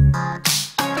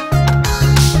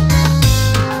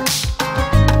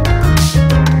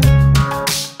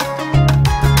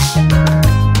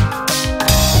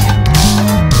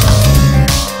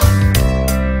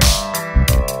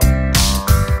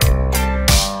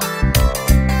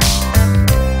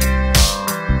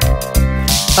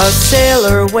 A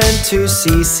sailor went to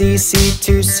sea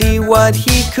to see what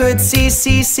he could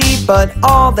see, but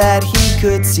all that he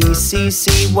could see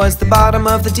was the bottom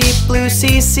of the deep blue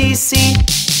sea.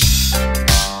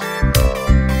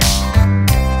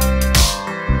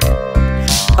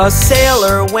 A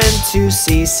sailor went to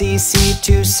sea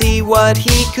to see what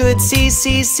he could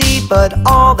see, but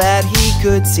all that he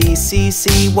could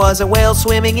see was a whale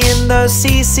swimming in the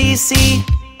sea.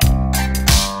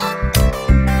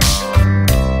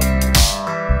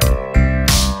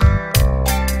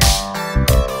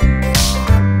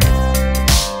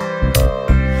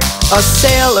 A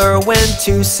sailor went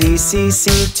to sea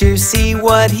to see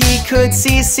what he could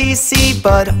see,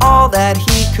 but all that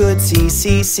he could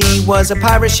see was a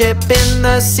pirate ship in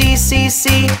the sea.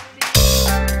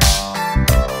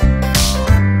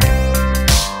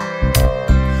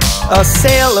 A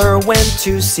sailor went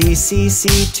to sea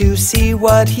to see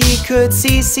what he could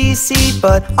see,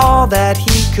 but all that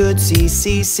he could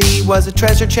see was a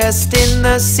treasure chest in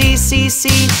the sea.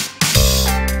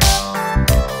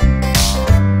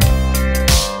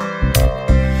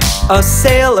 A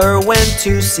sailor went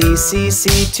to sea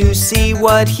to see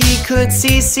what he could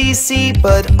see,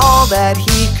 but all that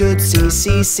he could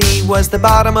see was the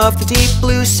bottom of the deep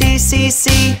blue sea.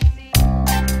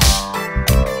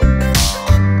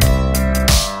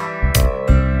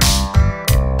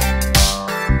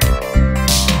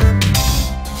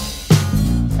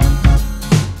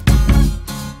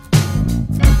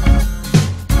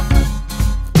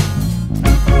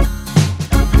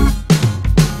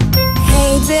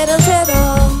 Diddle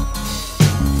diddle,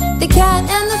 the cat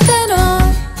and the fiddle.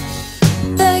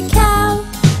 The cow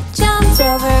jumped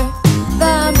over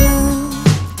the moon.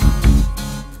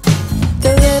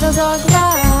 The little dog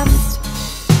laughed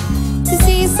to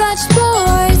see such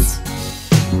sport,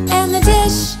 and the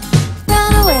dish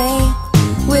ran away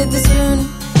with the spoon.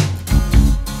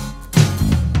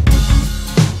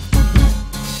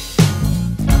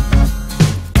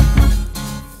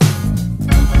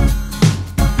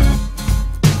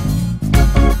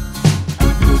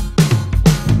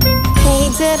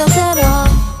 Diddle diddle,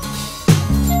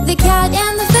 the cat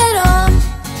and the fiddle.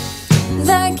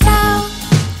 The cow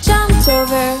jumped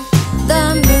over the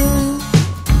moon.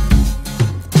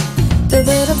 The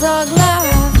little dog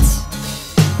laughed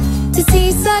to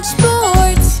see such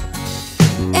sport,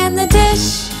 and the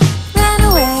dish ran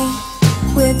away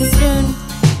with the spoon.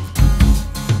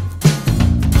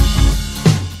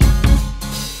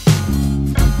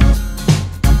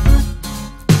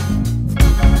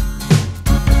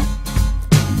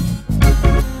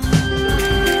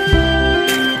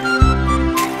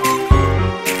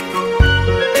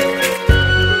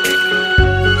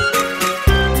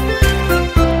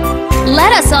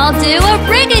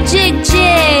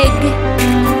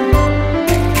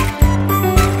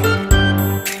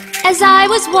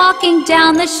 was walking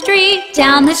down the street,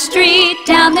 down the street,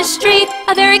 down the street.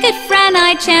 A very good friend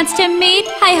I chanced to meet.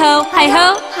 Hi-ho,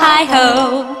 hi-ho,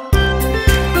 hi-ho.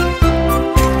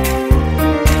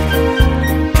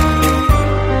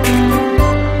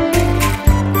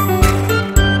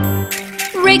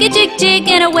 Rig-a-jig-jig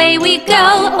and away we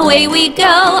go, away we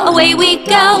go, away we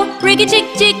go.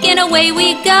 Rig-a-jig-jig and away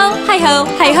we go. Hi-ho,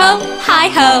 hi-ho,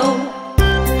 hi-ho.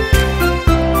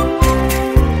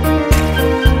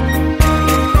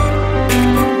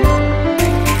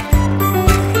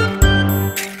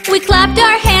 We clapped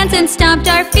our hands and stomped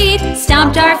our feet,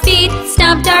 stomped our feet,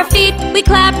 stomped our feet. We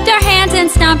clapped our hands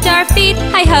and stomped our feet.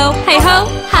 Hi-ho, hi-ho,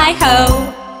 hi-ho.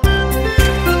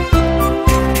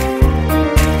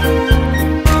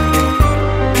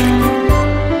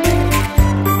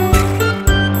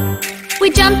 We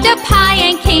jumped up high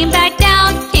and came back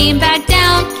down, came back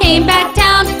down, came back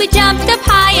down. We jumped up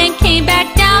high and came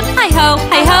back down. Hi-ho,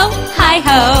 hi-ho,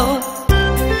 hi-ho.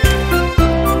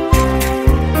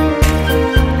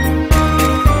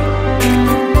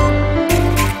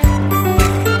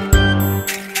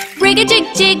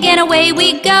 Rig-a-jig-jig and away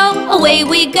we go, away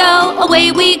we go,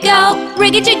 away we go.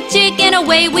 Rig-a-jig-jig and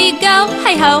away we go.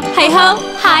 Hi-ho, hi-ho,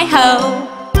 hi-ho.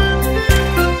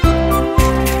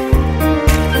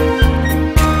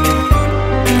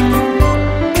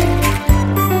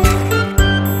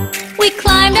 We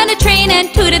climbed on a train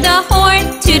and tooted the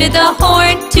horn, tooted the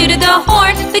horn, tooted the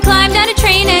horn. We climbed on a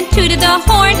train and tooted the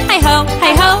horn. Hi-ho,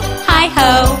 hi-ho,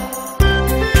 hi-ho.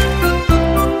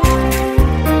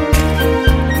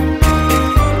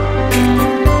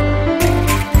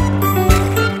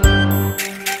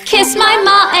 Kiss my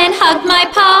ma and hug my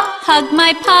pa, hug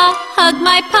my pa, hug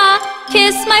my pa.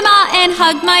 Kiss my ma and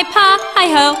hug my pa.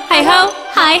 Hi-ho, hi-ho,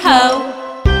 hi-ho.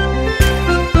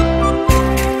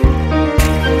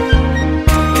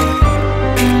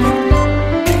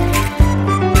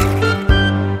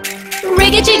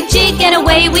 Rig-a-jig-jig and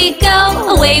away we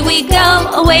go, away we go,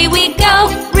 away we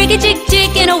go.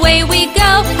 Rig-a-jig-jig and away we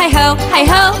go. Hi-ho,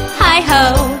 hi-ho,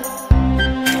 hi-ho.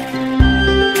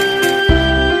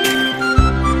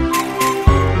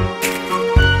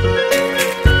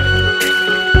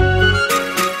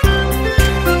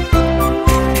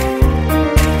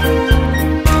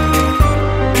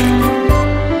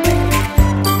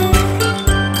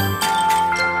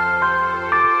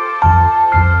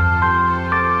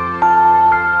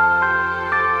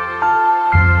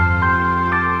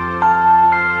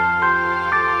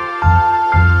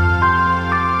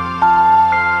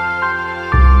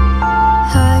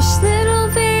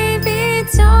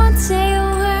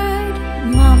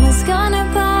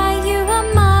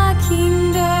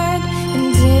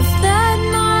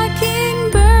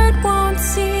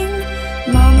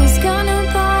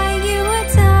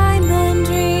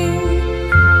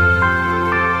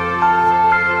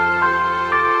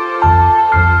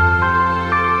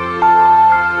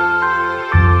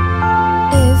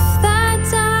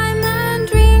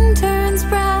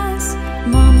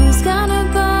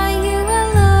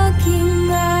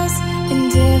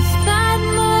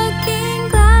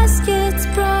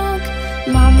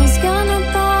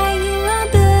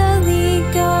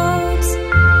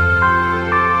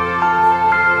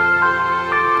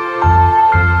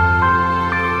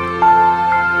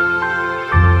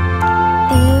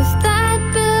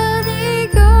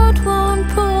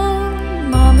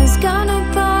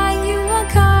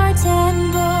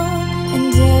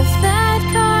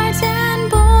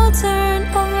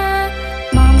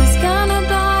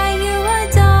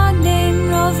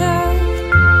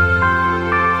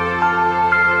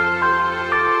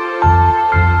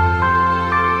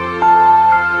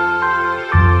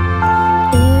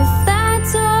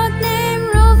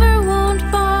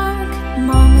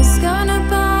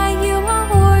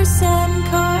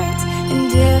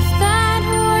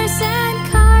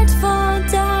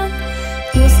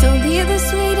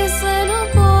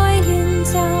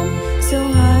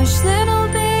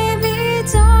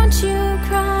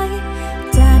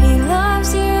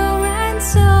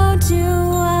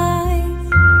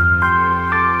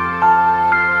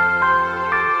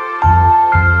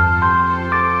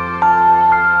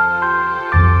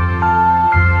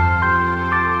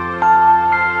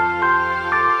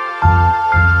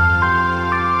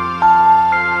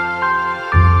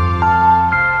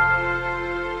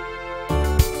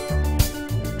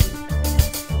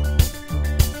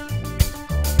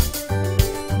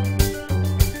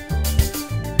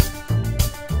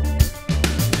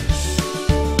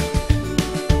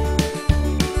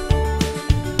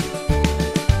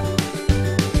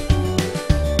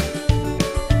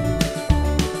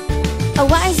 A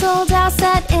wise old owl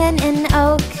sat in an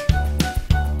oak.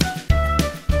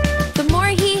 The more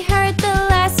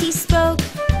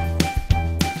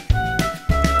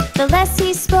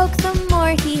he spoke, the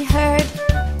more he heard.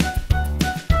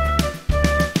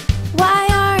 Why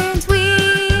aren't we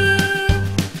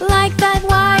like that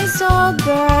wise old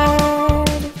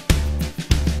bird?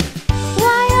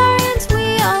 Why aren't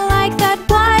we all like that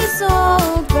wise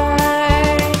old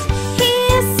bird? He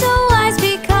is so wise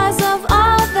because of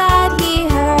all that he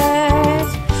heard.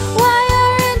 Why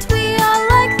aren't we all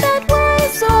like that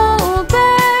wise old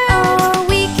bird? Oh,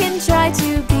 we can try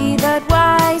to be that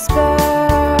wise bird.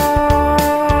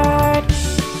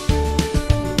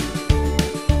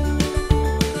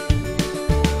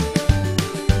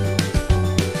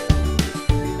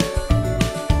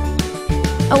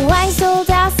 A wise old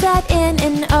owl sat in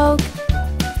an oak.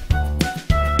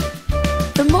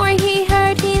 The more he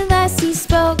heard, the less he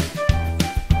spoke.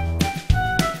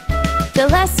 The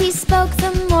less he spoke,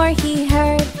 the more he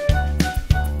heard.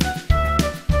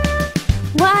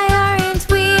 Why aren't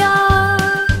we all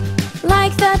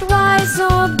like that wise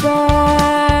old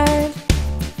bird?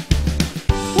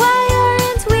 Why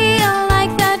aren't we all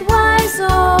like that wise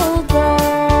old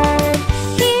bird?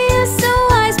 He is so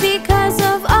wise because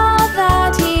of all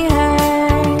that he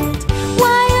heard.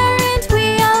 Why aren't we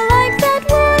all like that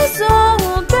wise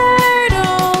old bird?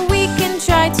 Oh, we can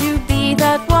try to be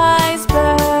that wise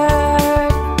bird.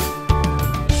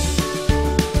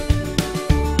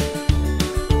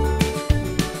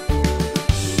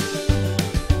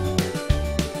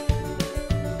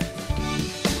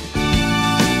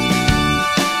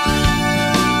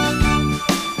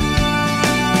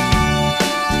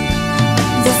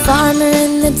 The farmer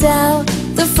in the dell,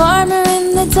 the farmer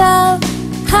in the dell.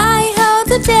 Hi-ho,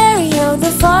 the dairy-o,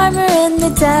 the farmer in the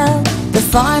dell. The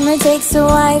farmer takes a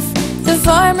wife, the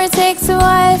farmer takes a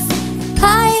wife.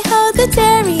 Hi-ho, the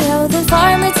dairy-o, the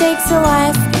farmer takes a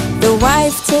wife. The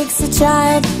wife takes a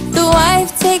child, the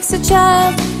wife takes a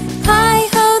child.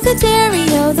 Hi-ho, the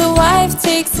dairy-o, the wife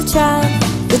takes a child.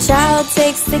 The child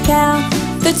takes the cow,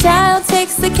 the child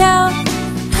takes the cow.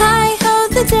 Hi-ho,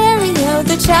 the dairy-o,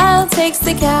 the child takes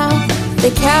the cow. The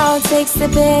cow takes the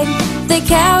pig, the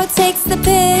cow takes the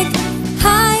pig.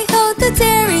 Hi-ho, the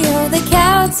dairy-o, the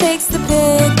cow takes the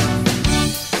pig.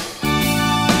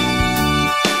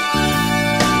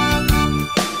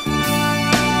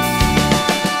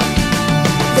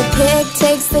 The pig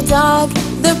takes the dog,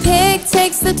 the pig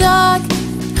takes the dog.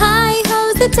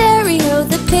 Hi-ho, the dairy-o,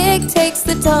 the pig takes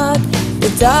the dog.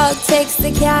 The dog takes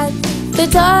the cat, the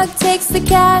dog takes the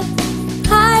cat.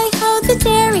 Hi-ho, the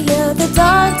dairy-o, the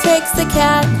dog takes the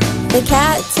cat. The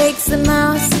cat takes the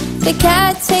mouse, the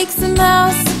cat takes the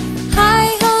mouse.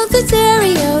 Hi-ho, the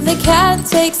dairy-o, the cat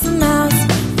takes the mouse.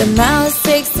 The mouse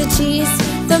takes the cheese,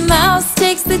 the mouse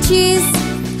takes the cheese.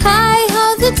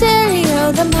 Hi-ho, the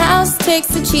dairy-o, the mouse takes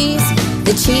the cheese.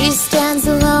 The cheese stands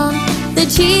alone, the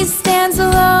cheese stands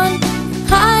alone.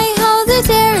 Hi-ho, the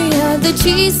dairy-o, the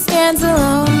cheese stands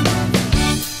alone.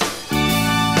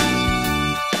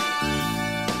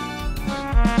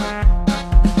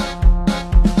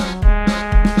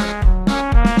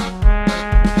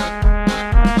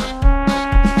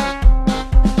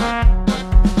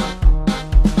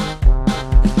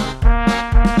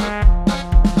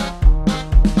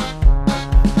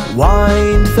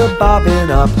 Wind the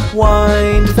bobbin up,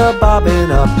 wind the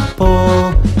bobbin up.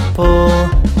 Pull, pull,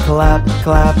 clap,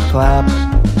 clap, clap.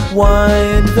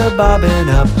 Wind the bobbin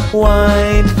up,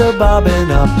 wind the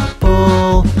bobbin up.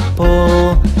 Pull,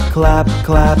 pull, clap,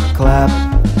 clap, clap.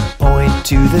 Point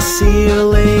to the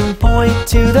ceiling, point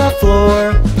to the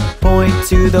floor. Point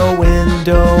to the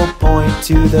window, point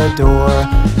to the door.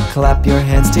 Clap your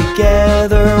hands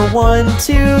together, 1,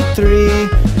 2, 3.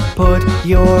 Put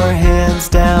your hands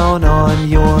down on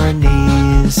your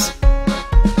knees.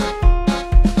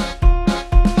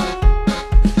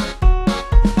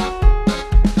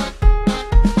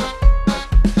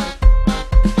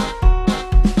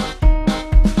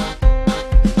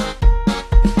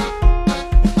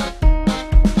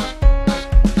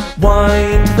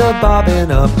 Wind the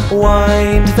bobbin up,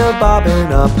 wind the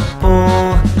bobbin up.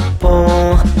 Pull,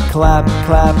 pull, clap,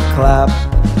 clap, clap.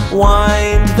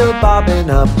 Wind the bobbin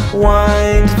up,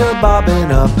 wind the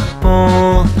bobbin up.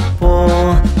 Pull,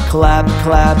 pull, clap,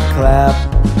 clap, clap.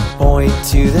 Point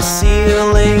to the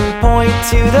ceiling, point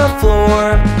to the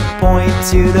floor. Point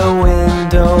to the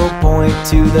window, point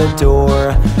to the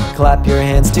door. Clap your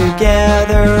hands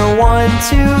together, 1,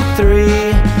 2,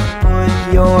 3.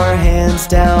 Put your hands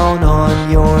down on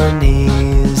your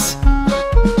knees.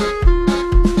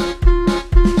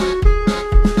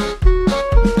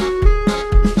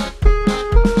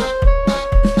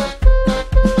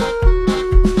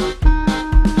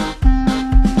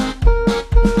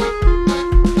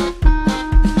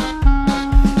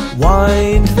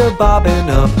 Wind the bobbin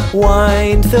up,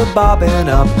 wind the bobbin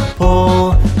up.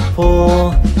 Pull,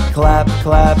 pull, clap,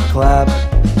 clap, clap.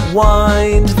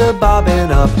 Wind the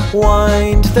bobbin up,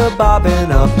 wind the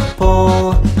bobbin up.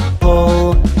 Pull,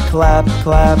 pull, clap,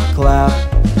 clap, clap.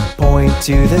 Point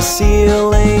to the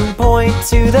ceiling, point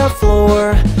to the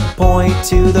floor. Point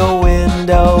to the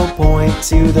window, point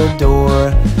to the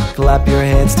door. Clap your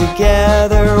hands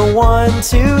together, 1,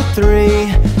 2,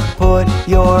 3. Put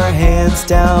your hands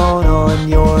down on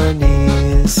your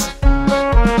knees.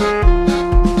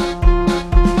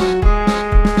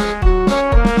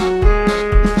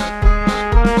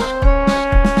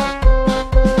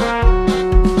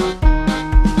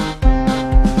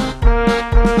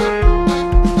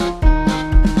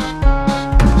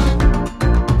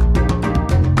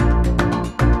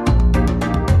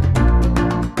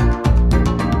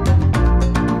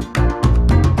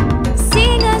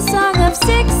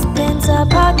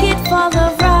 Full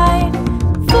of rye,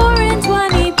 4 and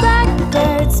 20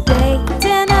 blackbirds baked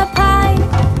in a pie.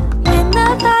 When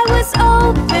the pie was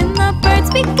open, the birds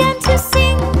began to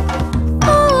sing.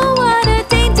 Oh, what a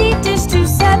dainty dish to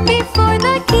set before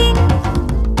the king.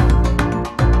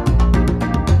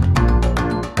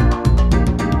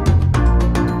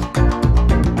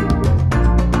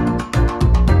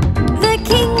 The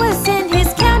king was in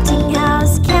his counting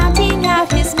house, counting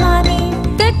out his money.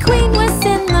 The queen was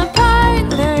in the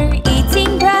parlor,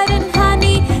 eating bread and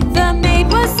honey. The maid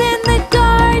was in the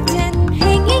garden,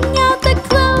 hanging out the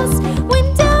clothes,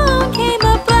 when down came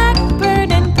a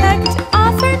blackbird and pecked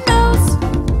off her nose.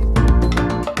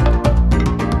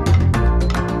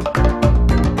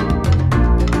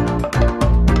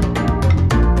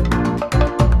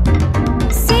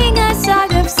 Sing a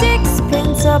song of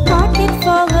sixpence, a pocket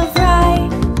full of rye,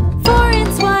 4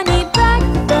 and 20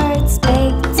 blackbirds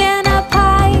baked in a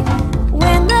pie.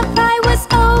 When the pie was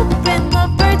open, the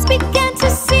birds began to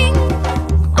sing.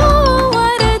 Oh,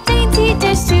 what a dainty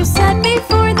dish to set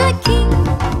before the king.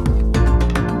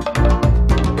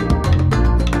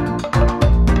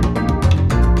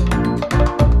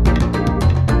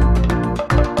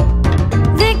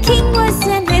 The king was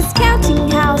in his counting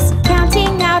house,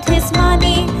 counting out his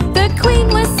money. The queen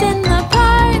was in the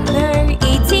parlor,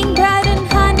 eating bread and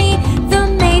honey. The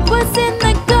maid was in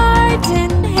the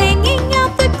garden, hanging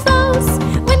out the clothes,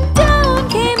 when down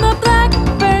came a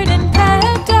blackbird and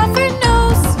pecked off her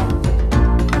nose.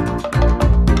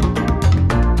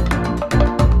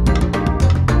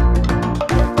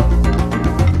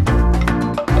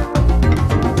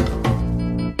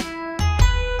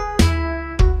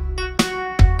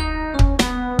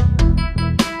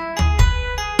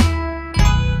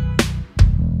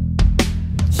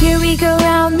 Here we go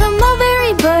round the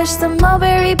mulberry bush, the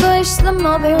mulberry bush, the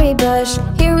mulberry bush.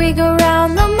 Here we go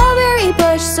round the mulberry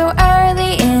bush, so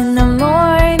early in the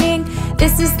morning.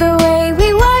 This is the way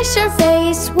we wash our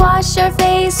face, wash our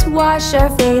face, wash our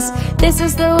face. This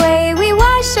is the way we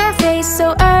wash our face,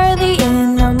 so early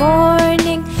in the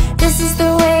morning. This is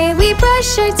the way we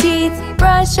brush our teeth,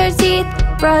 brush our teeth,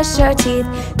 brush our teeth.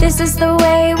 This is the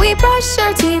way we brush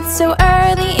our teeth, so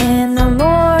early in the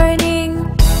morning.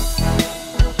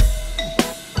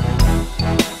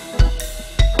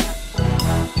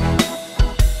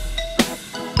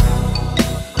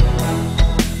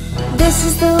 This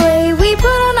is the way we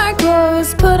put on our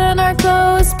clothes, put on our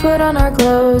clothes, put on our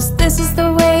clothes. This is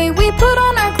the way we put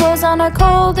on our clothes on a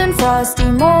cold and frosty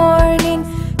morning.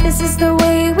 This is the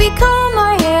way we comb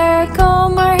our hair,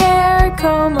 comb our hair,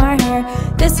 comb our hair.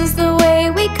 This is the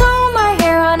way we comb our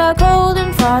hair on a cold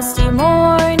and frosty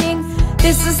morning.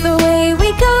 This is the way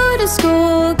we go to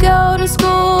school, go to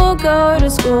school, go to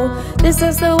school. This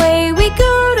is the way we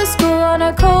go to school on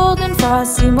a cold and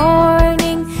frosty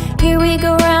morning. Here we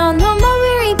go round the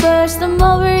mulberry bush, the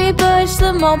mulberry bush,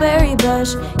 the mulberry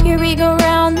bush. Here we go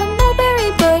round the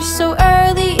mulberry bush, so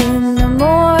early in the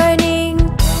morning.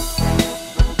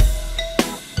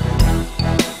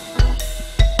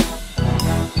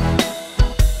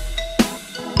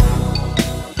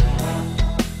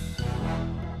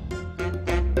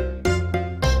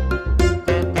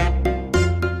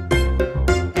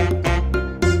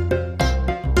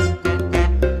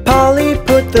 Polly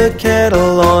put the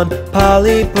kettle on,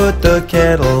 Polly put the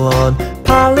kettle on.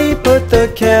 Polly put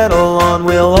the kettle on,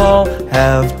 we'll all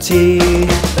have tea.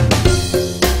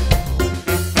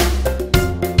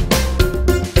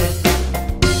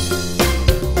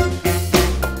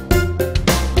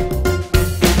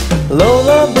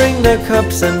 Lola, bring the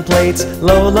cups and plates.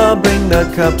 Lola, bring the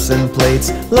cups and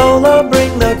plates. Lola,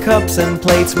 bring the cups and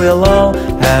plates, we'll all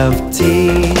have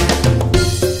tea.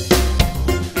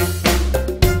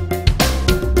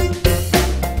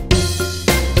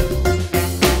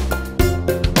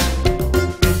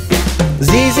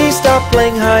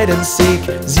 hide and seek.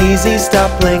 Zizi, stop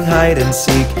playing hide and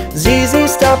seek. Zizi,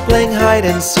 stop playing hide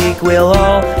and seek. We'll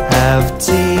all have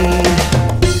tea.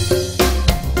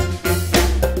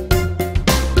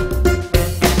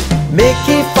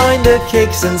 Mickey, find the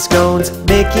cakes and scones.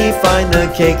 Mickey, find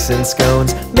the cakes and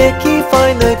scones. Mickey,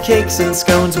 find the cakes and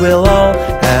scones. We'll all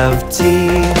have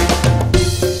tea.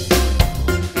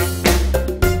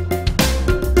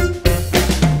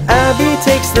 Abby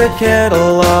takes the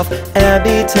kettle off.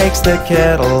 Abby takes the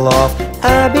kettle off.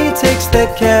 Abby takes the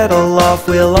kettle off.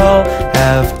 We'll all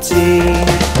have tea.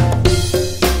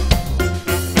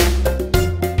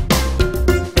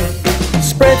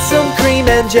 Spread some cream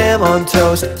and jam on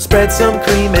toast. Spread some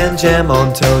cream and jam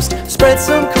on toast. Spread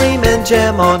some cream and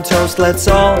jam on toast. Let's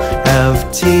all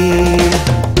have tea.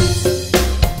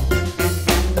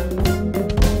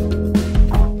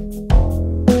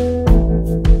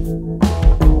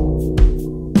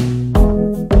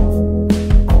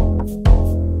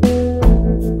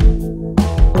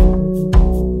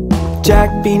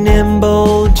 Jack, be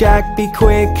nimble, Jack, be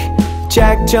quick.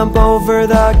 Jack, jump over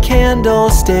the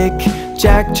candlestick.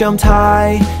 Jack jumped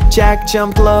high, Jack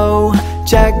jumped low.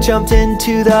 Jack jumped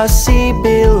into the sea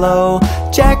below.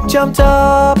 Jack jumped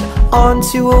up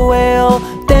onto a whale.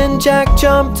 Then Jack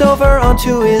jumped over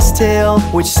onto his tail,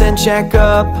 which sent Jack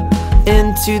up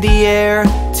into the air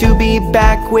to be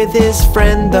back with his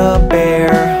friend the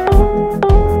bear.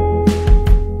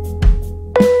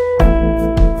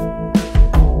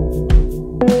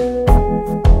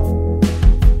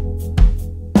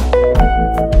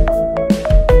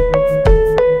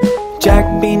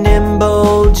 Jack, be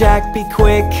nimble, Jack, be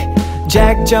quick.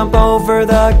 Jack, jump over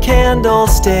the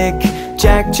candlestick.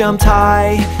 Jack jumped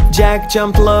high, Jack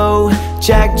jumped low.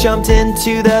 Jack jumped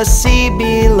into the sea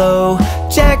below.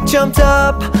 Jack jumped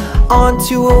up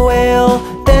onto a whale.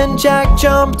 Then Jack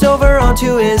jumped over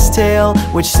onto his tail,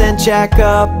 which sent Jack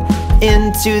up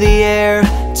into the air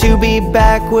to be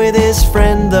back with his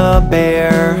friend the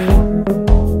bear.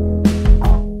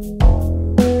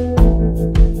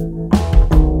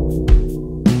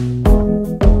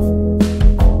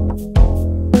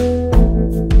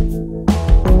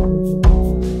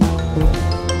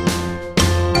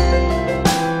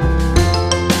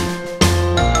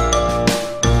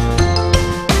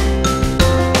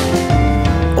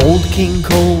 Old King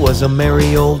Cole was a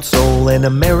merry old soul, and a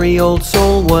merry old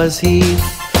soul was he.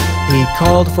 He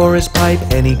called for his pipe,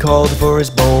 and he called for his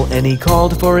bowl, and he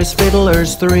called for his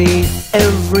fiddlers three.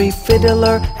 Every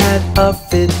fiddler had a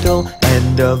fiddle,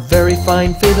 and a very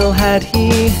fine fiddle had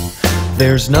he.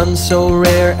 There's none so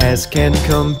rare as can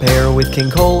compare with King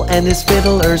Cole and his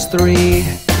fiddlers three.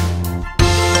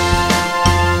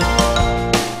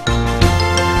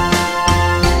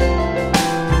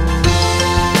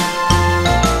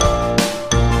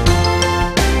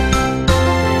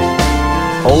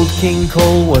 Old King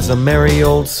Cole was a merry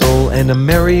old soul, and a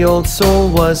merry old soul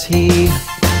was he.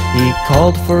 He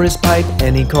called for his pipe,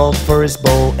 and he called for his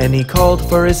bowl, and he called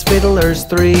for his fiddlers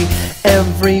three.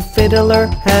 Every fiddler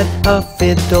had a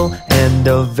fiddle, and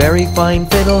a very fine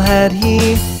fiddle had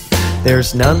he.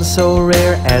 There's none so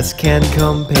rare as can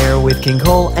compare with King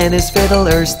Cole and his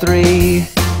fiddlers three.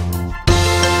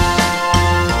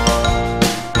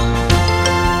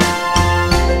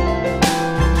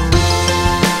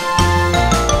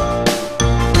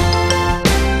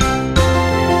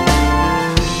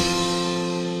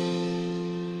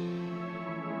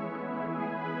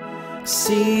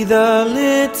 See the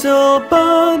little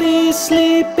bunny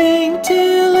sleeping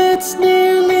till it's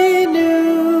nearly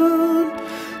noon.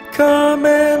 Come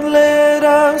and let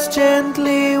us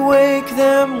gently wake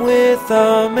them with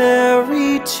a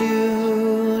merry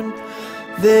tune.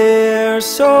 They're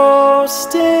so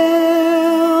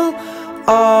still,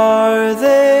 are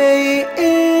they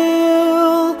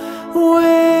ill?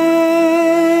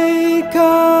 Wake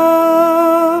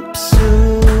up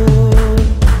soon.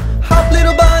 Hop,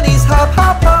 little bunnies, hop,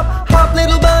 hop, hop. Hop,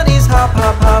 little bunnies, hop,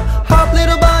 hop, hop. Hop,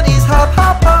 little bunnies, hop,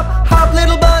 hop, hop. Hop,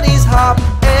 little bunnies, hop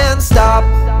and stop.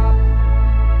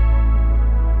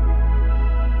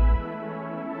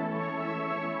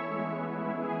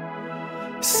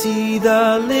 See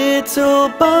the little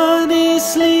bunny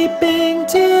sleeping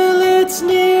till it's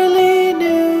nearly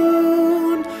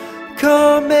noon.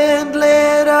 Come and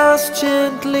let us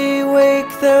gently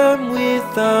wake them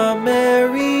with a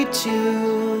merry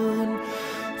tune.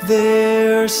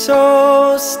 They're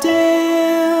so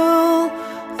still,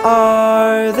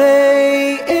 are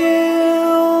they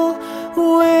ill?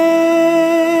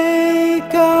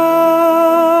 Wake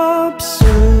up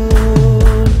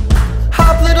soon.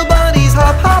 Hop, little bunnies,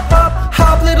 hop, hop, hop.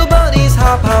 Hop, little bunnies,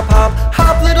 hop, hop, hop.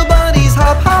 Hop, little bunnies,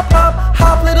 hop, hop, hop.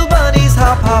 Hop, little bunnies,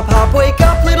 hop, hop, hop. Wake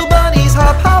up, little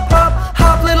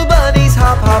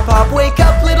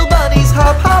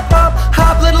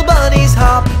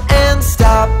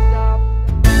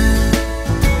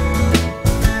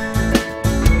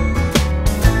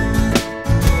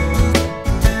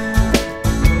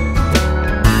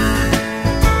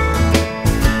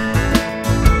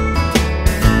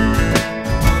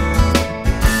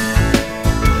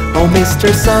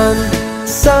Mr. Sun,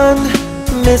 Sun,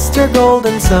 Mr.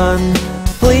 Golden Sun,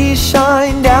 please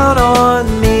shine down on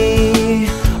me.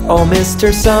 Oh,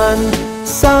 Mr. Sun,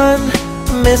 Sun,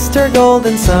 Mr.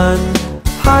 Golden Sun,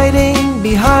 hiding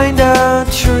behind a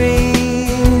tree.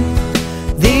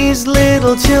 These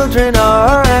little children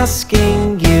are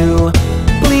asking you,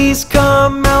 please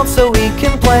come out so we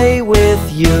can play with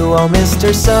you. Oh,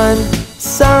 Mr. Sun,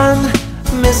 Sun,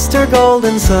 Mr.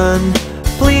 Golden Sun,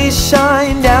 please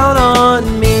shine down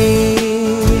on me.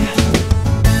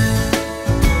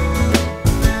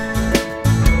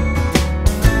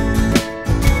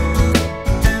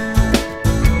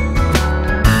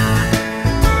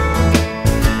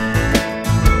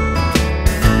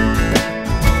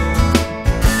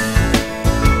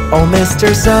 Oh,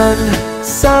 Mr. Sun,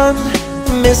 Sun,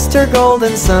 Mr.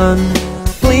 Golden Sun,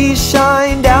 please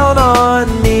shine down on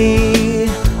me.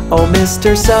 Oh,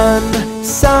 Mr. Sun,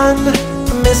 Sun,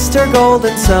 Mr.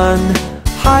 Golden Sun,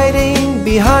 hiding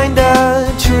behind a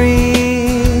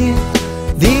tree.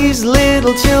 These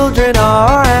little children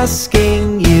are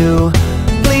asking you,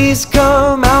 please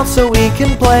come out so we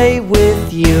can play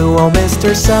with you. Oh,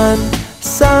 Mr. Sun,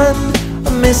 Sun,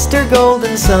 Mr.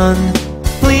 Golden Sun,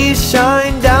 please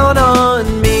shine down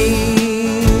on me.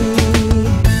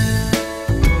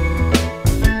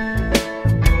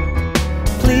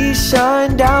 Please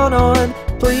shine down on,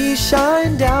 please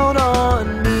shine down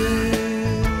on me.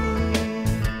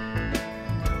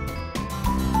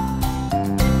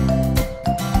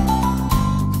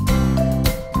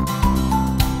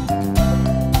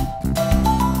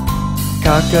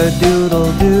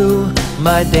 Cock-a-doodle-doo,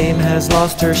 my dame has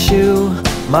lost her shoe.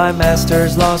 My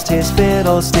master's lost his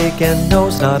fiddlestick and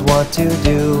knows not what to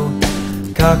do.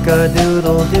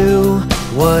 Cock-a-doodle-doo,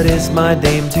 what is my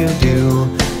dame to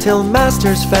do? Till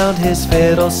master's found his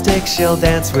fiddlestick, she'll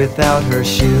dance without her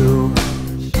shoe.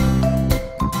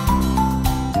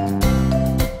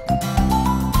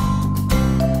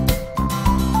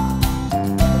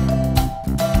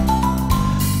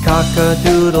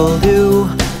 Cock-a-doodle-doo,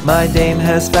 my dame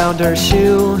has found her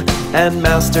shoe, and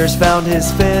master's found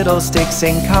his fiddlestick.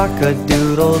 Sing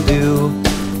cock-a-doodle-doo.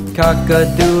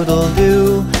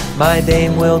 Cock-a-doodle-doo, my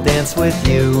dame will dance with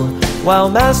you, while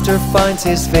master finds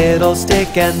his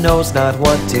fiddlestick and knows not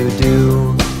what to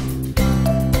do.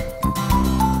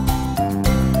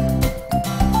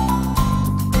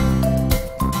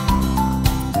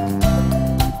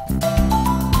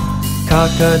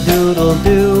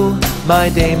 Cock-a-doodle-doo, my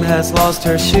dame has lost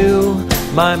her shoe.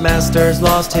 My master's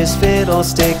lost his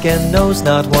fiddlestick and knows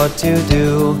not what to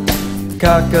do.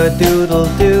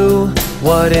 Cock-a-doodle-doo,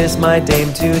 what is my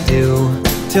dame to do?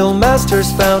 Till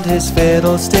master's found his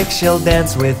fiddlestick, she'll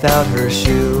dance without her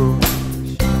shoe.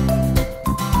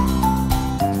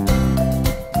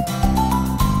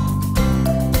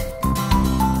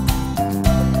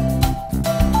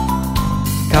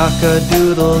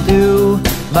 Cock-a-doodle-doo,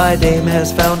 my dame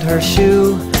has found her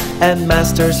shoe, and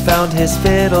master's found his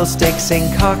fiddlestick.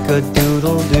 Sing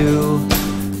cock-a-doodle-doo.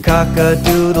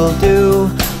 Cock-a-doodle-doo,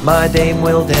 my dame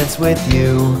will dance with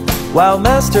you, while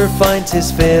master finds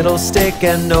his fiddlestick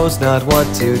and knows not what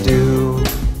to do.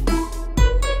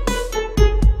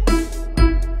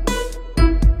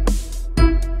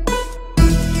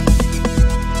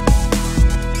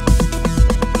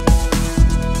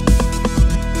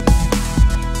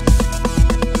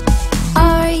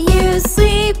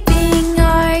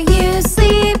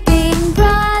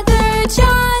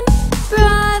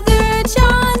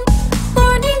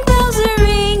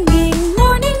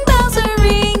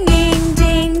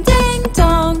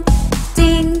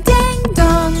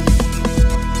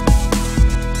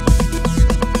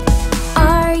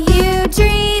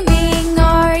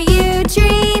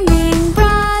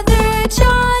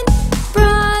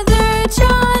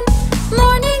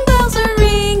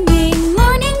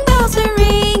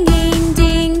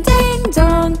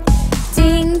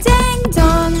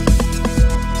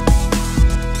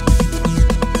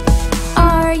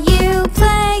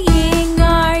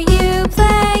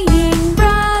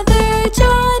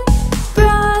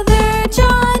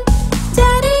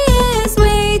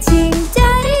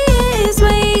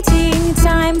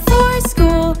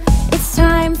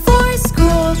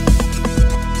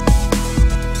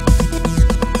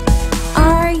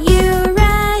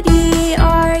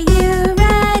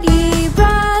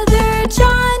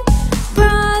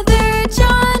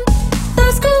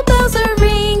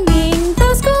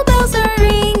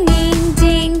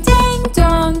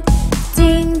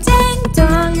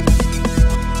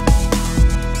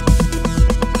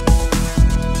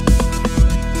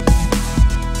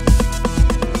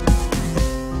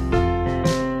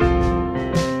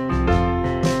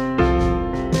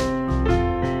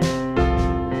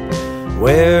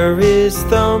 is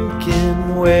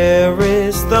Thumbkin? Where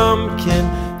is Thumbkin?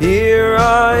 Here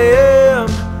I am,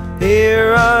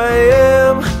 here I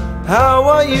am. How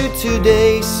are you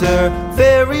today, sir?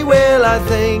 Very well, I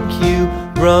thank you.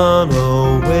 Run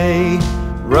away,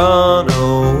 run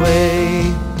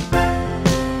away.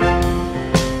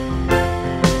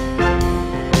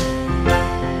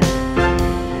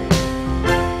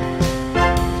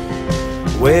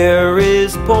 Where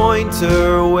is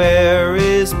Pointer? Where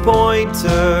is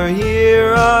Pointer?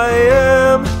 Here I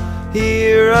am,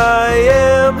 here I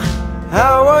am.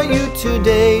 How are you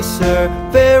today, sir?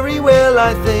 Very well,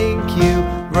 I thank you.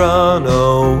 Run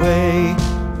away,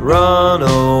 run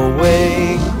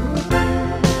away.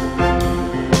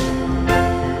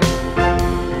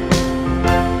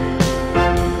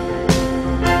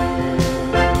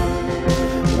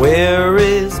 Where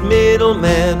is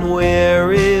Middleman?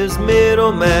 Where is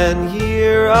Middleman?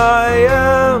 Here I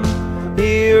am,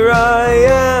 here I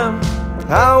am.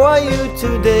 How are you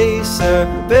today, sir?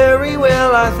 Very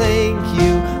well, I thank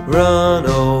you. Run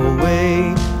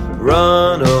away,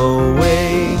 run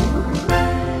away.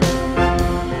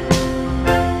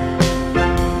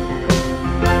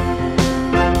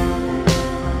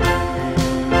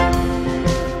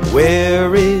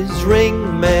 Where is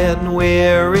Ringman?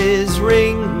 Where is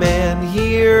Ringman?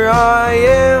 Here I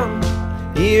am,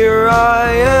 here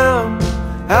I am.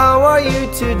 How are you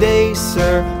today,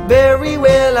 sir? Very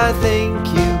well, I thank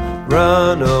you.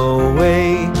 Run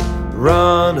away,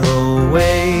 run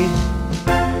away.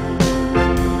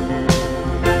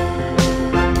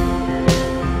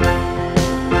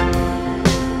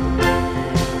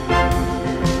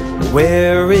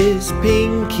 Where is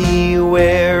Pinky?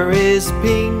 Where is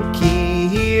Pinky?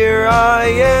 Here I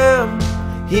am,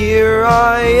 here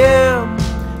I am.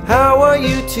 How are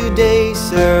you today,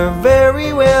 sir?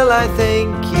 Very well, I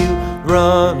thank you.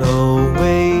 Run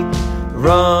away,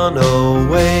 run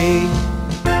away.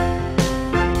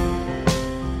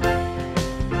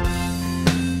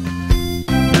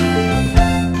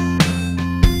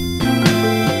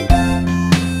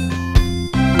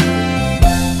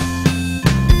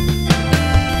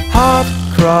 Hot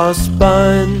cross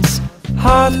buns,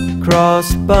 hot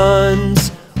cross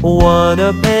buns. 1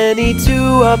 a penny,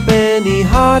 2 a penny,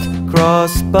 hot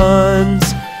cross buns.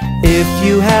 If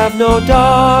you have no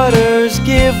daughters,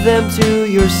 give them to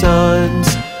your sons.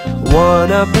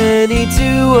 1 a penny,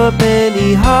 2 a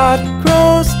penny, hot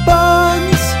cross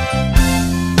buns.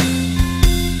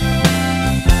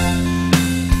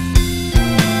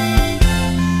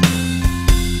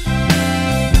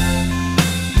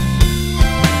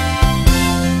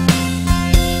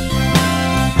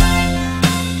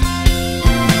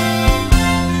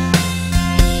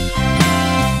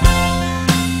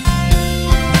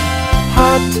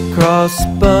 Hot cross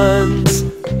buns,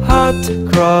 hot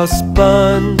cross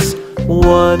buns.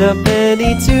 1 a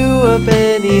penny, 2 a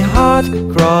penny, hot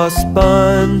cross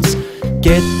buns.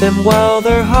 Get them while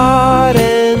they're hot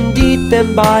and eat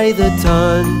them by the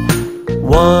ton.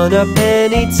 1 a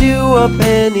penny, 2 a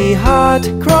penny, hot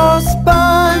cross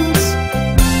buns.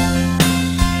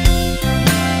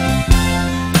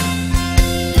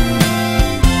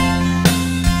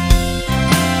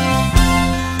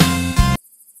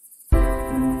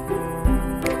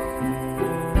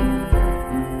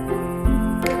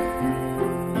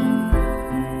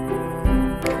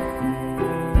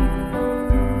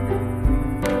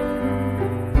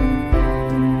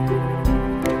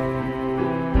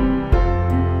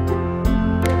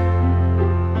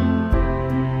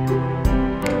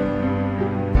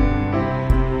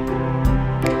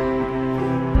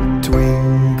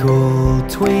 Twinkle,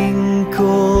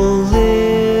 twinkle,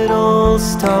 little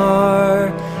star,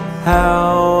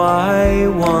 how I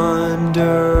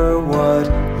wonder what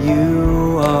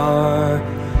you are.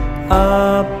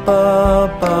 Up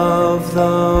above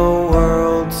the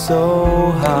world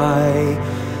so high,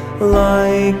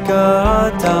 like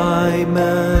a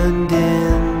diamond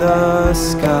in the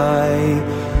sky.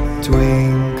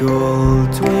 Twinkle,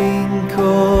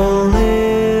 twinkle,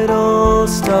 little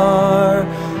star,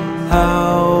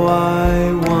 how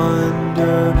I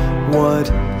wonder what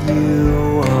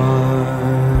you are.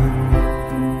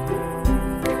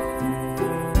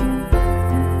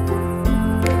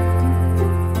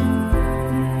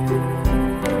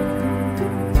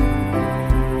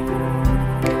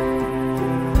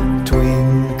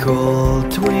 Twinkle,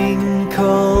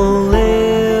 twinkle,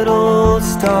 little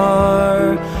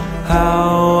star,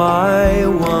 how I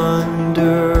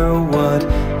wonder what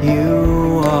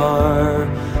you are.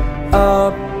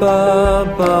 Up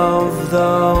above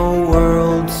the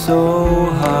world so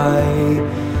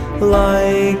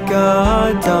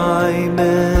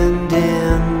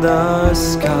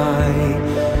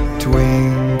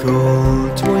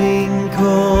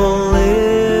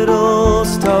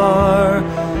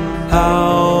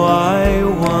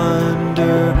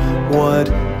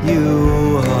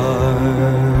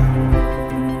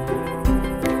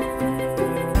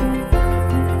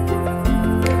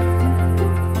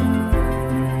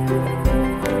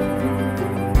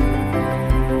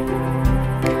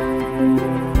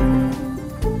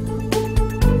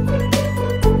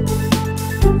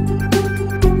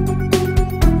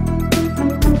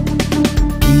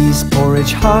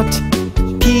porridge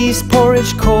hot, peas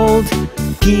porridge cold,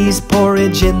 peas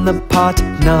porridge in the pot,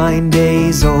 9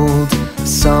 days old.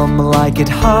 Some like it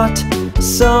hot,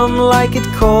 some like it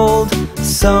cold,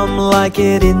 some like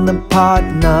it in the pot,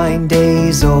 9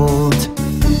 days old.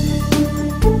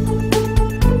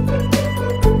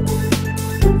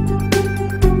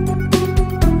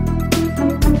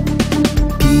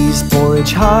 Peas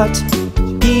porridge hot,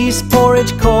 peas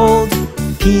porridge cold,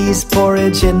 peas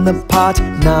porridge in the pot,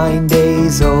 9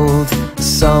 days old.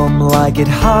 Some like it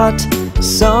hot,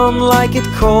 some like it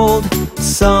cold,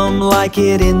 some like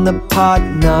it in the pot,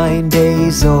 9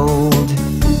 days old.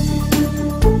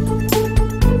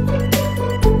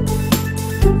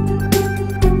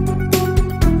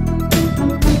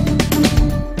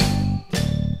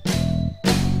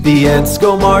 The ants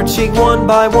go marching one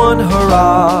by one,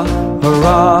 hurrah,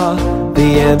 hurrah.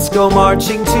 The ants go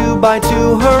marching 2 by 2,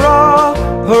 hurrah,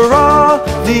 hurrah.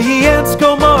 The ants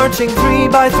go marching 3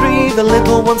 by 3. The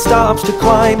little one stops to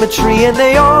climb a tree, and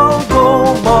they all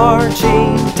go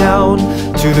marching down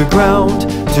to the ground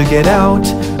to get out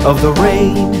of the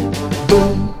rain.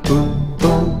 Boom, boom,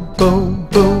 boom, boom,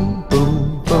 boom,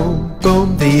 boom, boom,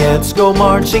 boom. The ants go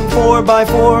marching 4 by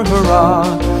 4, hurrah,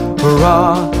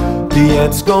 hurrah. The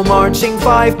ants go marching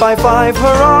 5 by 5,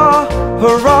 hurrah,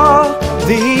 hurrah.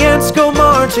 The ants go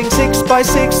marching 6 by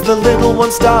 6. The little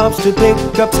one stops to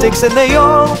pick up sticks, and they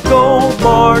all go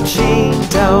marching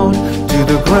down to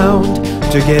the ground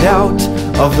to get out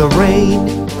of the rain.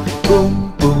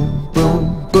 Boom, boom,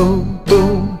 boom, boom,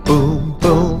 boom, boom,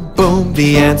 boom, boom.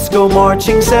 The ants go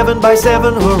marching 7 by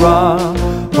 7, hurrah,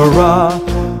 hurrah.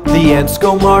 The ants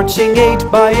go marching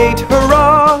 8 by 8,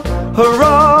 hurrah,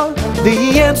 hurrah.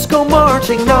 The ants go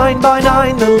marching 9 by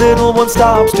 9. The little one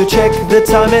stops to check the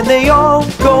time, and they all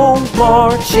go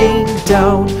marching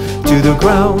down to the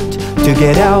ground to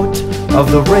get out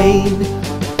of the rain.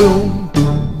 Boom,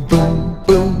 boom, boom,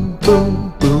 boom,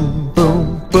 boom, boom,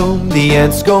 boom, boom. The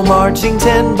ants go marching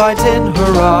 10 by 10,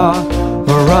 hurrah,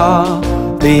 hurrah.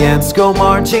 The ants go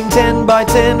marching 10 by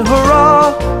 10,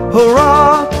 hurrah,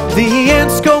 hurrah. The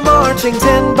ants go marching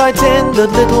 10 by 10. The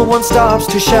little one stops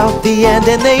to shout the end,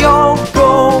 and they all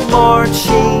go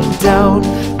marching down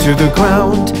to the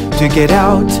ground to get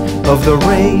out of the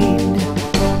rain.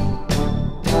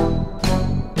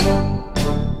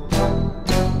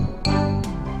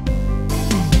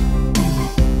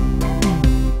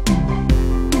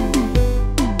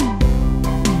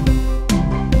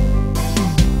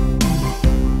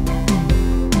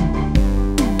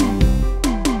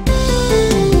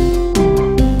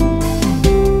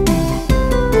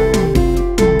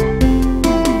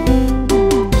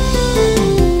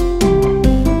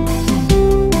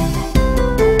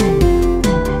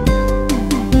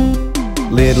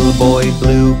 Little boy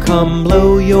blue, come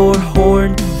blow your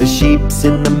horn. The sheep's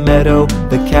in the meadow,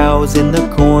 the cow's in the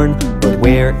corn. But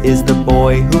where is the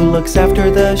boy who looks after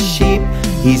the sheep?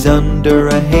 He's under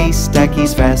a haystack,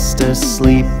 he's fast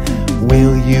asleep.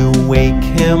 Will you wake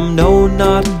him? No,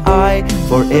 not I.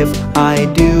 For if I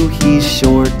do, he's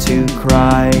sure to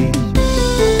cry.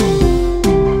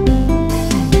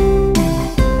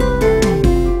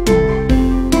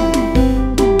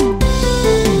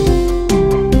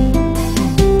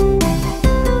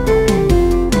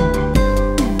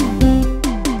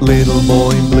 Little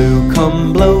boy blue,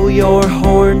 come blow your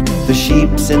horn. The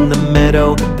sheep's in the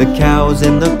meadow, the cow's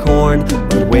in the corn.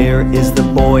 But where is the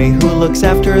boy who looks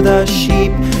after the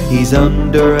sheep? He's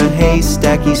under a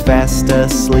haystack, he's fast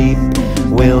asleep.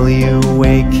 Will you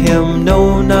wake him?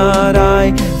 No, not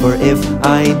I. For if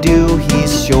I do,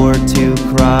 he's sure to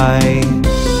cry.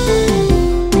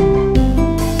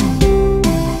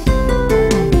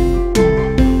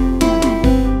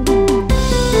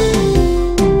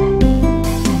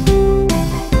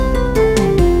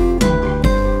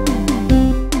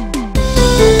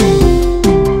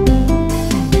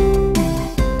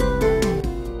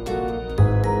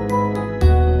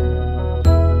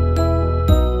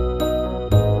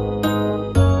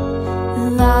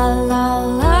 La la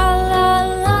la la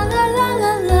la la la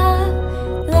la la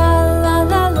la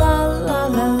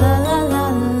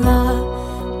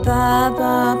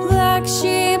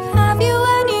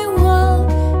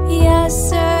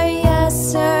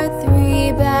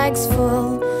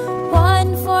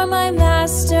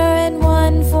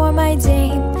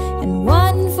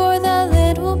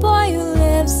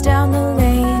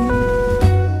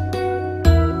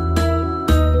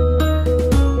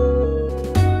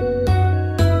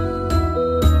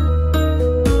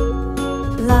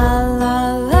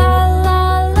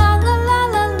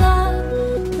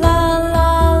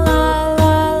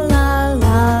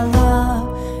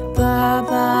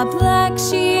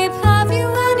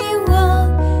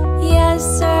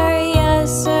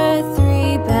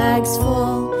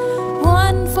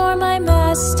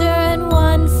master, and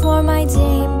one for my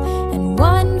dame, and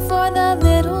one for the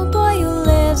little boy who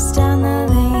lives down the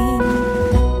lane.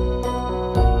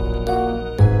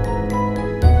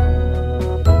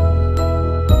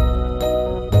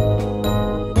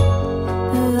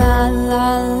 La la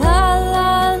la.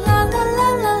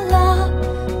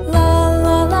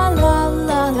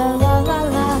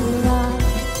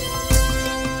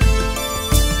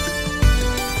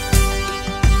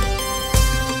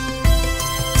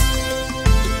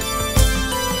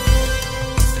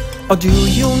 Oh, do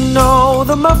you know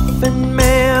the Muffin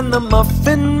Man, the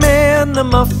Muffin Man, the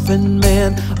Muffin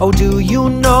Man? Oh, do you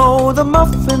know the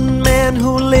Muffin Man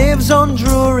who lives on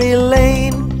Drury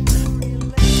Lane?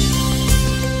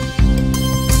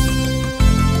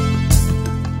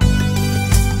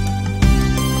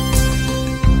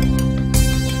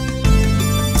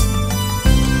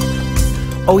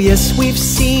 Oh yes, we've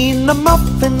seen the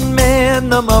Muffin Man,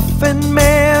 the Muffin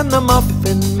Man, the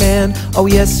Muffin Man. Oh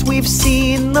yes, we've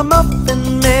seen the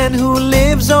Muffin Man who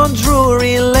lives on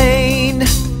Drury Lane.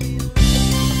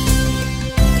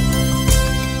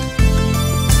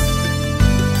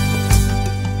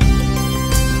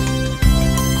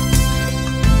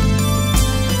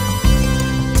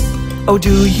 Oh,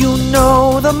 do you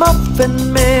know the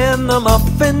Muffin Man, the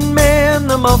Muffin Man,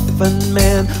 the Muffin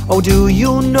Man? Oh, do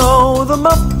you know the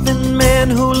Muffin Man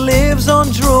who lives on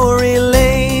Drury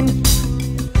Lane?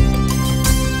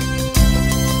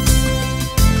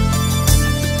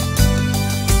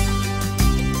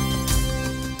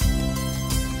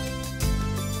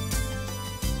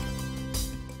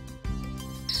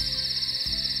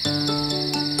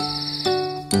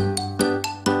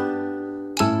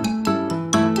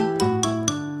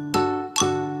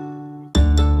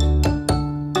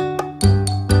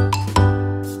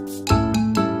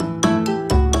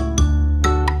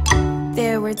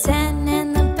 There were 10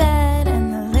 in the bed,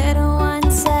 and the little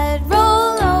one said,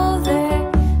 roll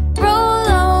over, roll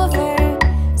over.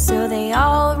 So they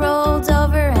all rolled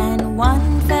over, and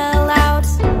one fell out.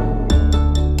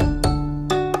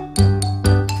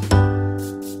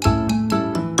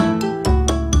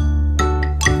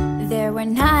 There were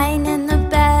 9 in the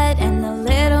bed, and the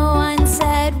little one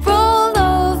said, roll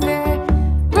over,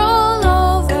 roll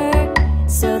over.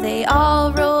 So they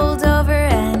all rolled over,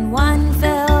 and one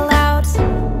fell out.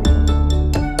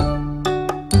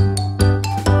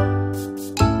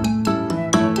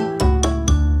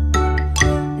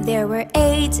 There were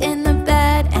 8 in the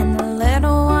bed, and the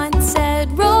little one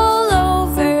said, roll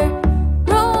over,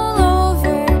 roll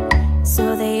over.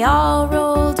 So they all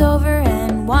rolled over,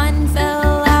 and one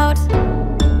fell out.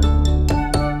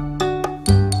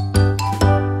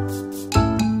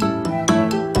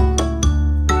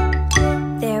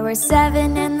 There were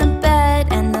 7 in the bed,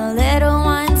 and the little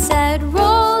one said,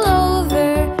 roll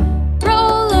over,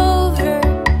 roll over.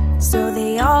 So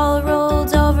they all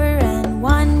rolled over, and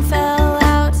one fell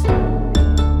out.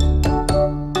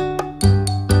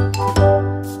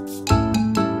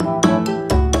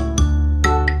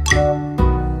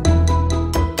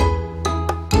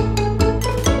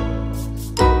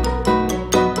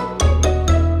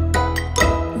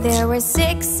 There were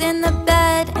 6 in the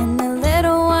bed, and the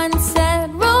little one said,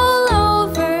 roll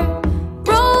over,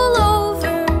 roll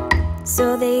over.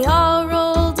 So they all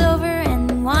rolled over,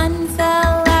 and one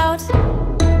fell out.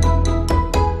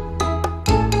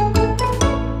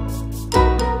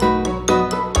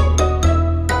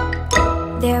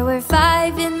 There were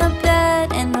 5 in the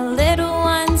bed, and the little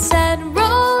one said,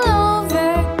 roll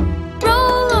over,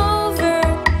 roll over.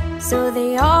 So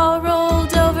they all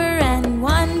rolled over, and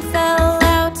one fell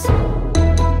out.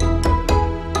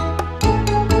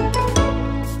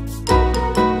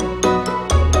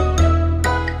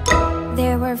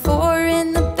 There were 4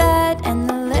 in the bed, and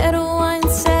the little one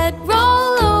said,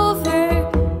 roll over,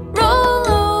 roll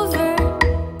over.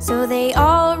 So they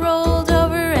all rolled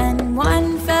over, and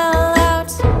one fell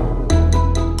out.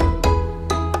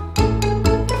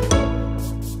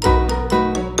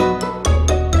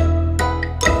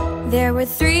 There were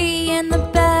 3 in the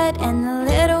bed, and the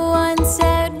little one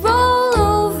said, roll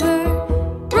over,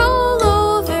 roll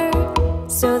over.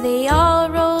 So they all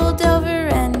rolled over,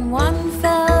 and one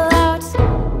fell out.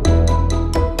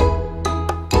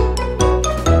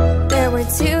 There were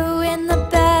 2 in the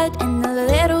bed, and the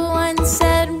little one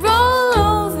said, roll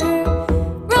over,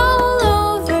 roll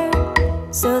over.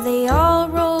 So they all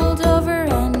rolled over,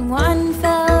 and one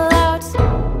fell out.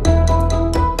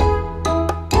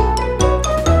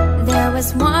 There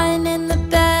was 1 in the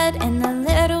bed, and the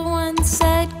little one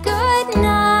said, good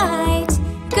night,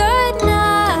 good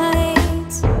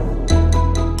night.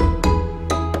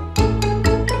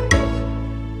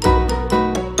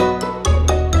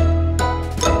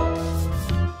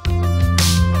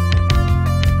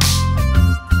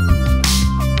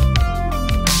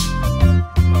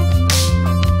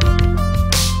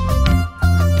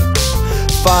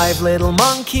 5 little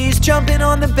monkeys jumping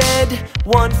on the bed.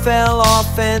 One fell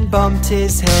off and bumped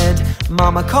his head.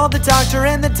 Mama called the doctor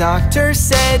and the doctor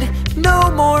said, no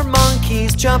more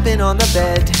monkeys jumping on the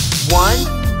bed. 1,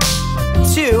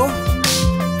 2,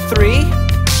 3,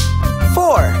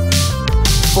 4.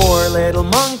 4 little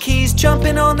monkeys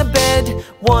jumping on the bed.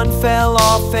 One fell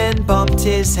off and bumped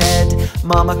his head.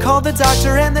 Mama called the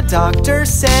doctor and the doctor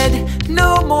said,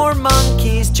 no more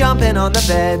monkeys jumping on the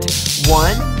bed.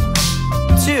 1,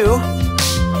 2,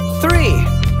 3.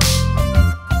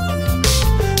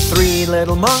 3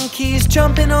 little monkeys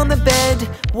jumping on the bed.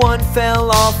 One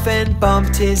fell off and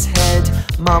bumped his head.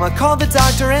 Mama called the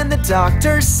doctor and the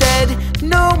doctor said,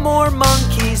 no more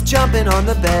monkeys jumping on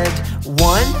the bed.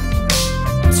 1,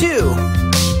 2.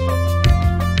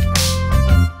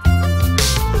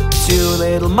 2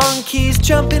 little monkeys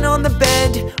jumping on the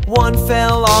bed. One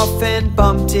fell off and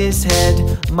bumped his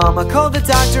head. Mama called the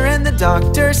doctor and the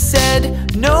doctor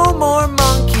said, no more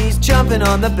monkeys jumping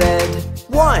on the bed.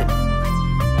 1.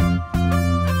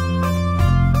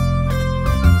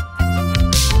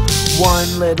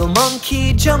 1 little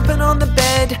monkey jumping on the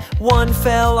bed. One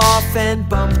fell off and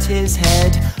bumped his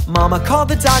head. Mama called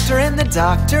the doctor and the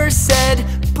doctor said,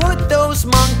 put those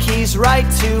monkeys right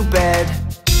to bed.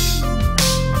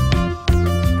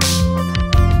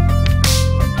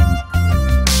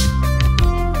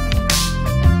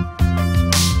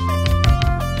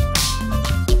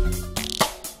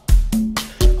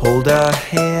 Hold a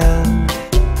hand,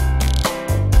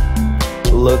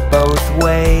 look both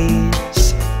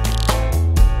ways.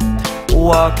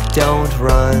 Walk, don't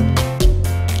run.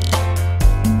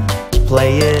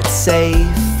 Play it safe.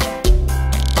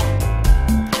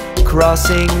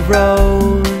 Crossing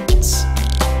roads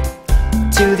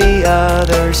to the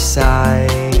other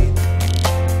side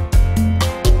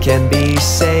can be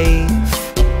safe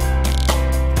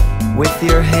with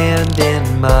your hand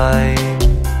in mine.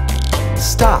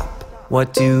 Stop.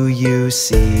 What do you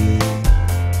see?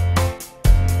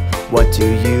 What do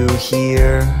you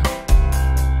hear?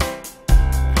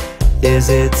 Is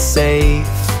it safe?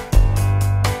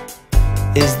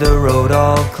 Is the road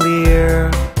all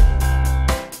clear?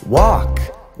 Walk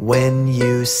when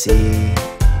you see,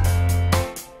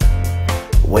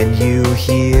 when you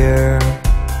hear.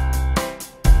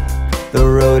 The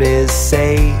road is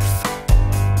safe.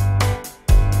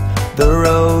 The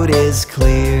road is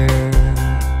clear.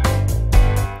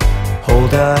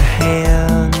 Hold a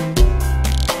hand,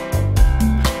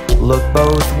 look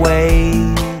both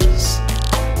ways.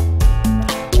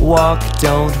 Walk,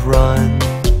 don't run.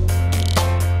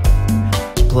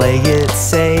 Play it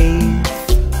safe.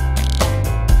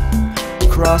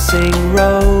 Crossing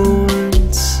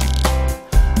roads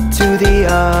to the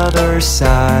other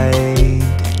side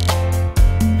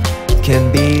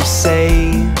can be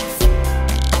safe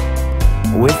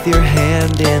with your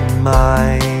hand in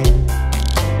mine.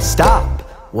 Stop.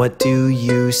 What do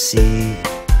you see?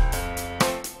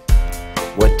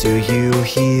 What do you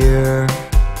hear?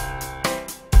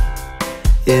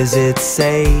 Is it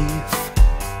safe?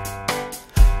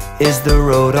 Is the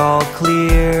road all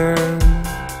clear?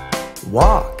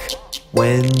 Walk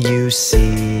when you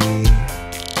see,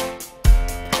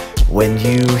 when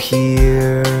you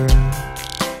hear.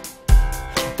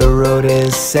 The road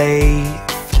is safe.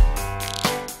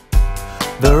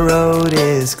 The road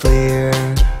is clear.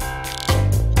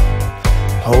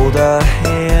 Hold a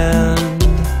hand,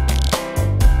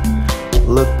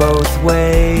 look both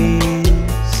ways.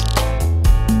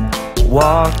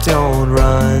 Walk, don't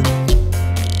run.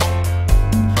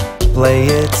 Play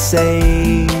it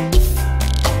safe.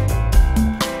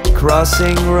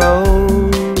 Crossing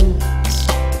roads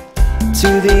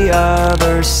to the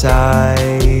other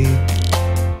side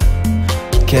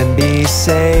can be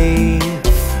safe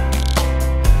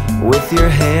with your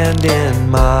hand in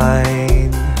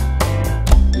mine.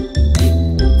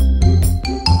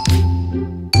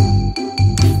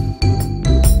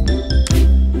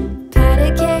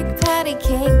 Patty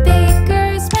cake,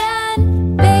 baker's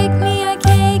man. Bake me a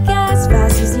cake as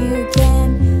fast as you can.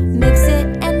 Mix it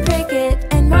and prick it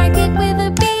and mark it with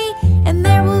a B, and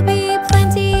there will be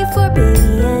plenty for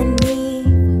baby and me.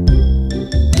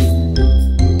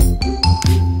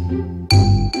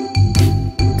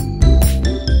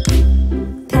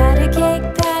 Patty cake,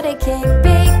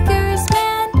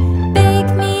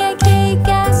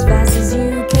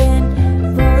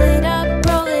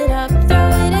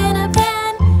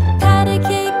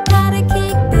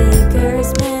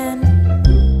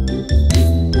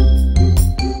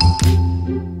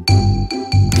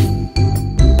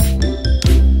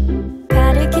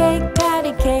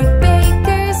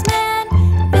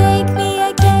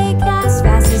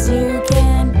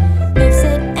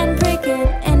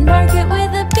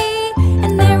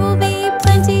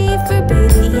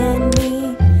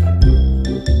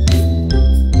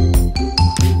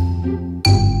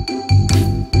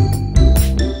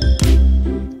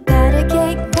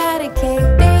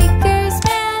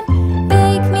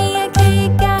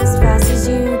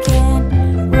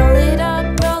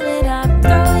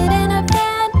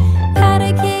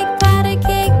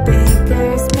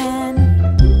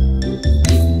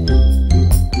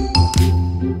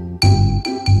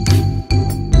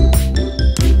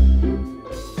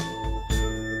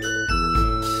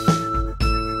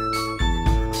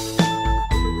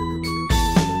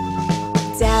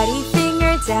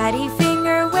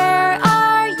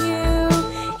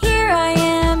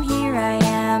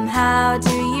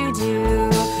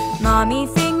 Mommy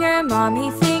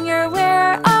finger,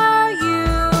 where are you?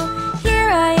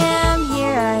 Here I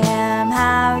am,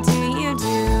 how do you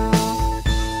do?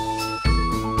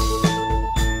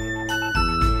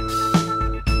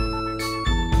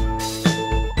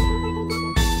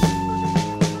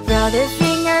 Brother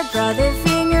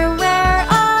finger, where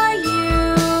are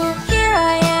you? Here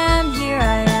I am,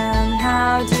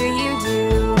 how do you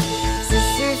do?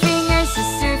 Sister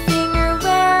finger,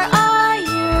 where are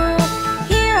you?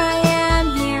 Here I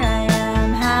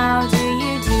am, how do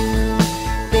you do?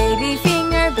 Baby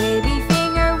finger,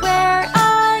 where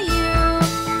are you?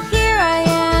 Here I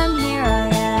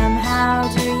am, how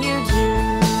do you do?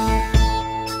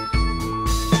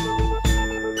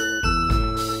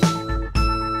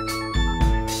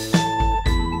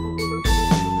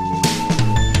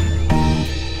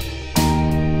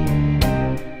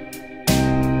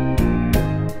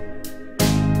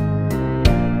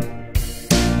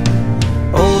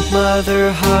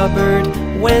 Mother Hubbard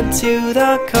went to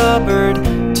the cupboard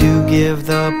to give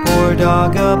the poor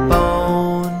dog a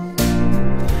bone.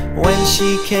 When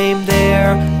she came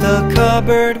there, the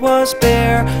cupboard was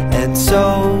bare, and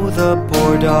so the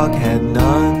poor dog had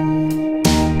none.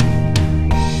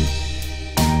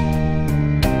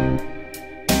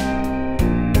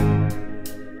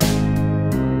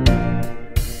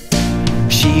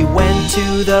 She went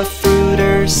to the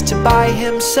fruiter's to buy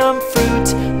him some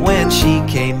fruit. When she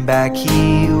came back,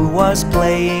 he was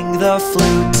playing the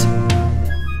flute.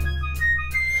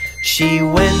 She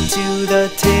went to the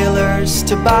tailor's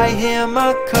to buy him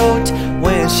a coat.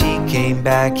 When she came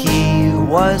back, he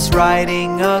was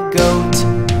riding a goat.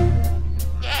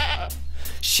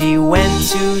 She went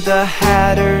to the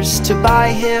hatter's to buy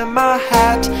him a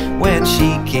hat. When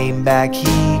she came back,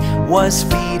 he was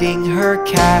feeding her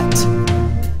cat.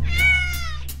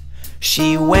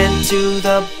 She went to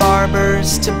the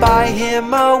barber's to buy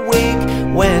him a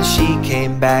wig. When she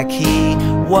came back, he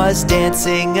was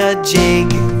dancing a jig.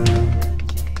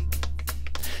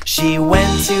 She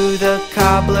went to the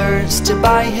cobbler's to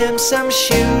buy him some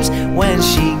shoes. When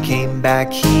she came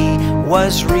back, he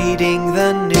was reading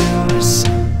the news.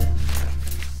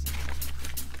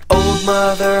 Old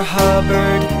Mother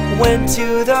Hubbard went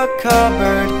to the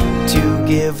cupboard to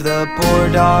give the poor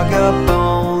dog a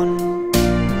bone.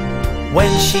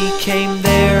 When she came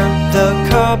there, the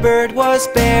cupboard was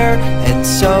bare, and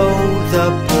so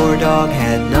the poor dog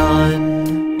had none.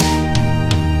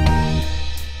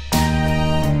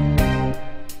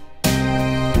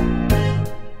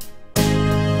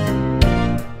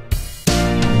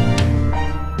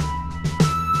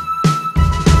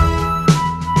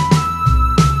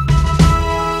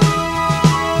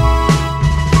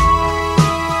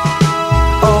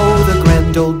 Oh, the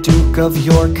grand old Duke of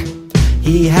York,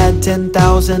 he had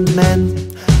 10,000 men.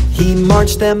 He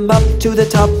marched them up to the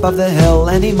top of the hill,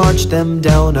 and he marched them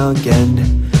down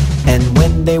again. And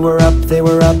when they were up, they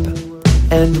were up,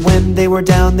 and when they were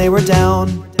down, they were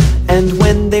down. And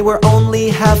when they were only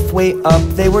halfway up,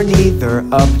 they were neither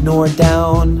up nor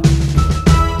down.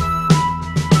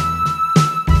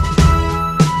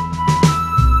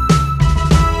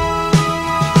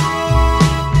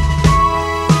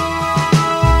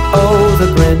 Oh,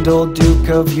 the grand old Duke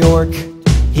of York,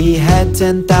 he had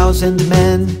 10,000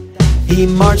 men. He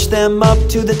marched them up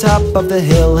to the top of the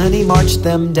hill, and he marched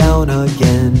them down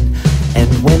again. And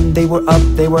when they were up,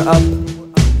 they were up,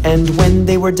 and when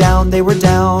they were down, they were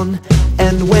down.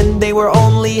 And when they were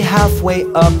only halfway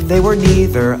up, they were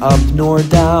neither up nor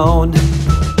down.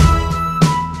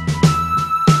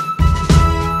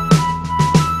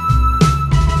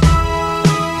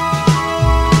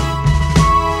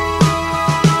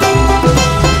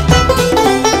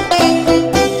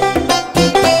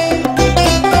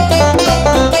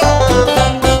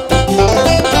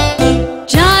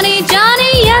 Johny,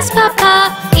 Johny, yes, Papa.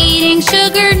 Eating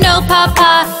sugar, no,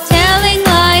 Papa. Telling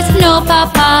lies, no,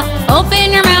 Papa.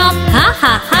 Open your mouth, ha,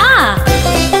 ha, ha.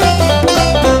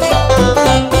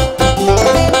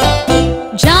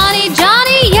 Johny,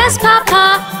 Johny, yes,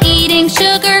 Papa. Eating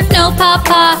sugar, no,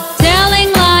 Papa.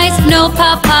 Telling lies, no,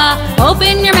 Papa.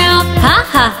 Open your mouth, ha,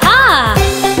 ha, ha.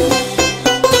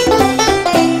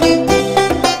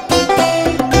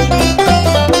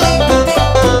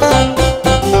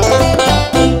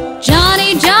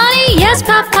 Johny, Johny, yes,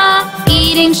 Papa.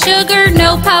 Eating sugar,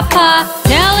 no, Papa.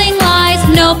 Telling lies,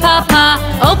 no, Papa.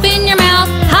 Open your mouth,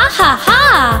 ha, ha, ha.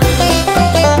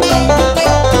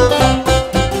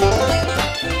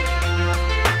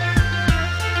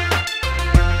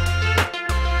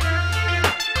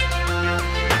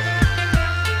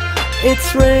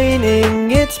 It's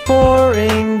raining, it's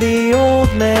pouring, the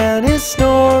old man is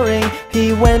snoring.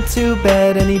 He went to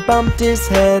bed and he bumped his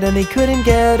head and he couldn't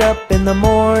get up in the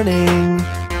morning.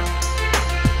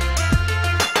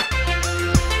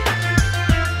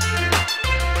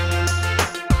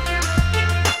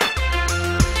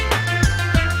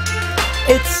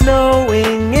 It's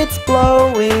snowing, it's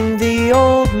blowing, the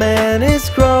old man is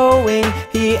growing.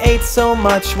 He ate so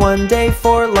much one day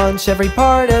for lunch, every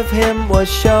part of him was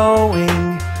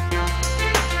showing.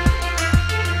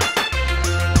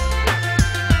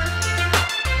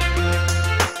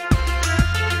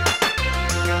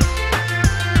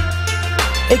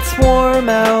 It's warm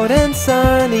out and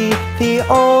sunny, the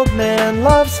old man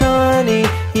loves honey.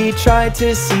 He tried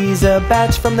to seize a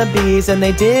batch from the bees and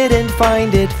they didn't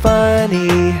find it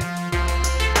funny.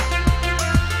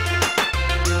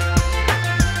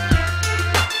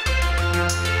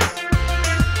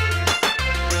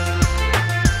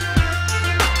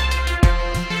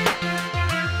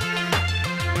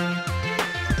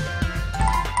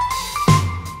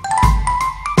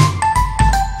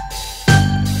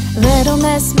 Little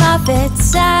Miss Muffet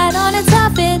sat on a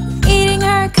tuffet, eating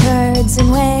her curds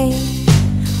and whey.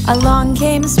 Along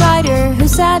came a spider who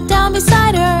sat down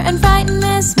beside her and frightened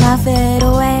Miss Muffet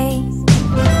away.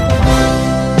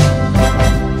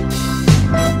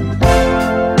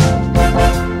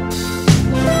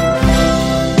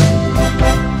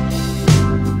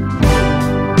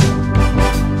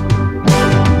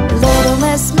 Little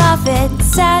Miss Muffet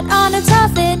sat on a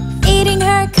tuffet, eating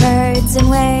her curds and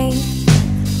whey.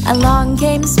 Along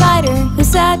came a spider who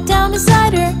sat down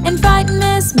beside her and frightened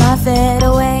Miss Muffet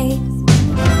away.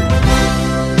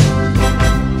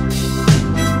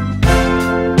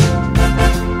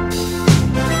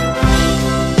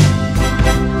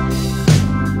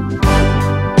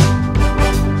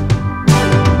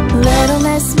 Little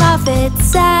Miss Muffet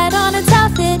sat on a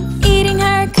tuffet, eating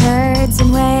her curds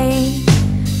and whey.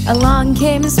 Along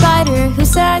came a spider who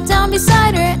sat down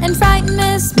beside her and frightened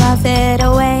Miss Muffet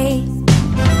away.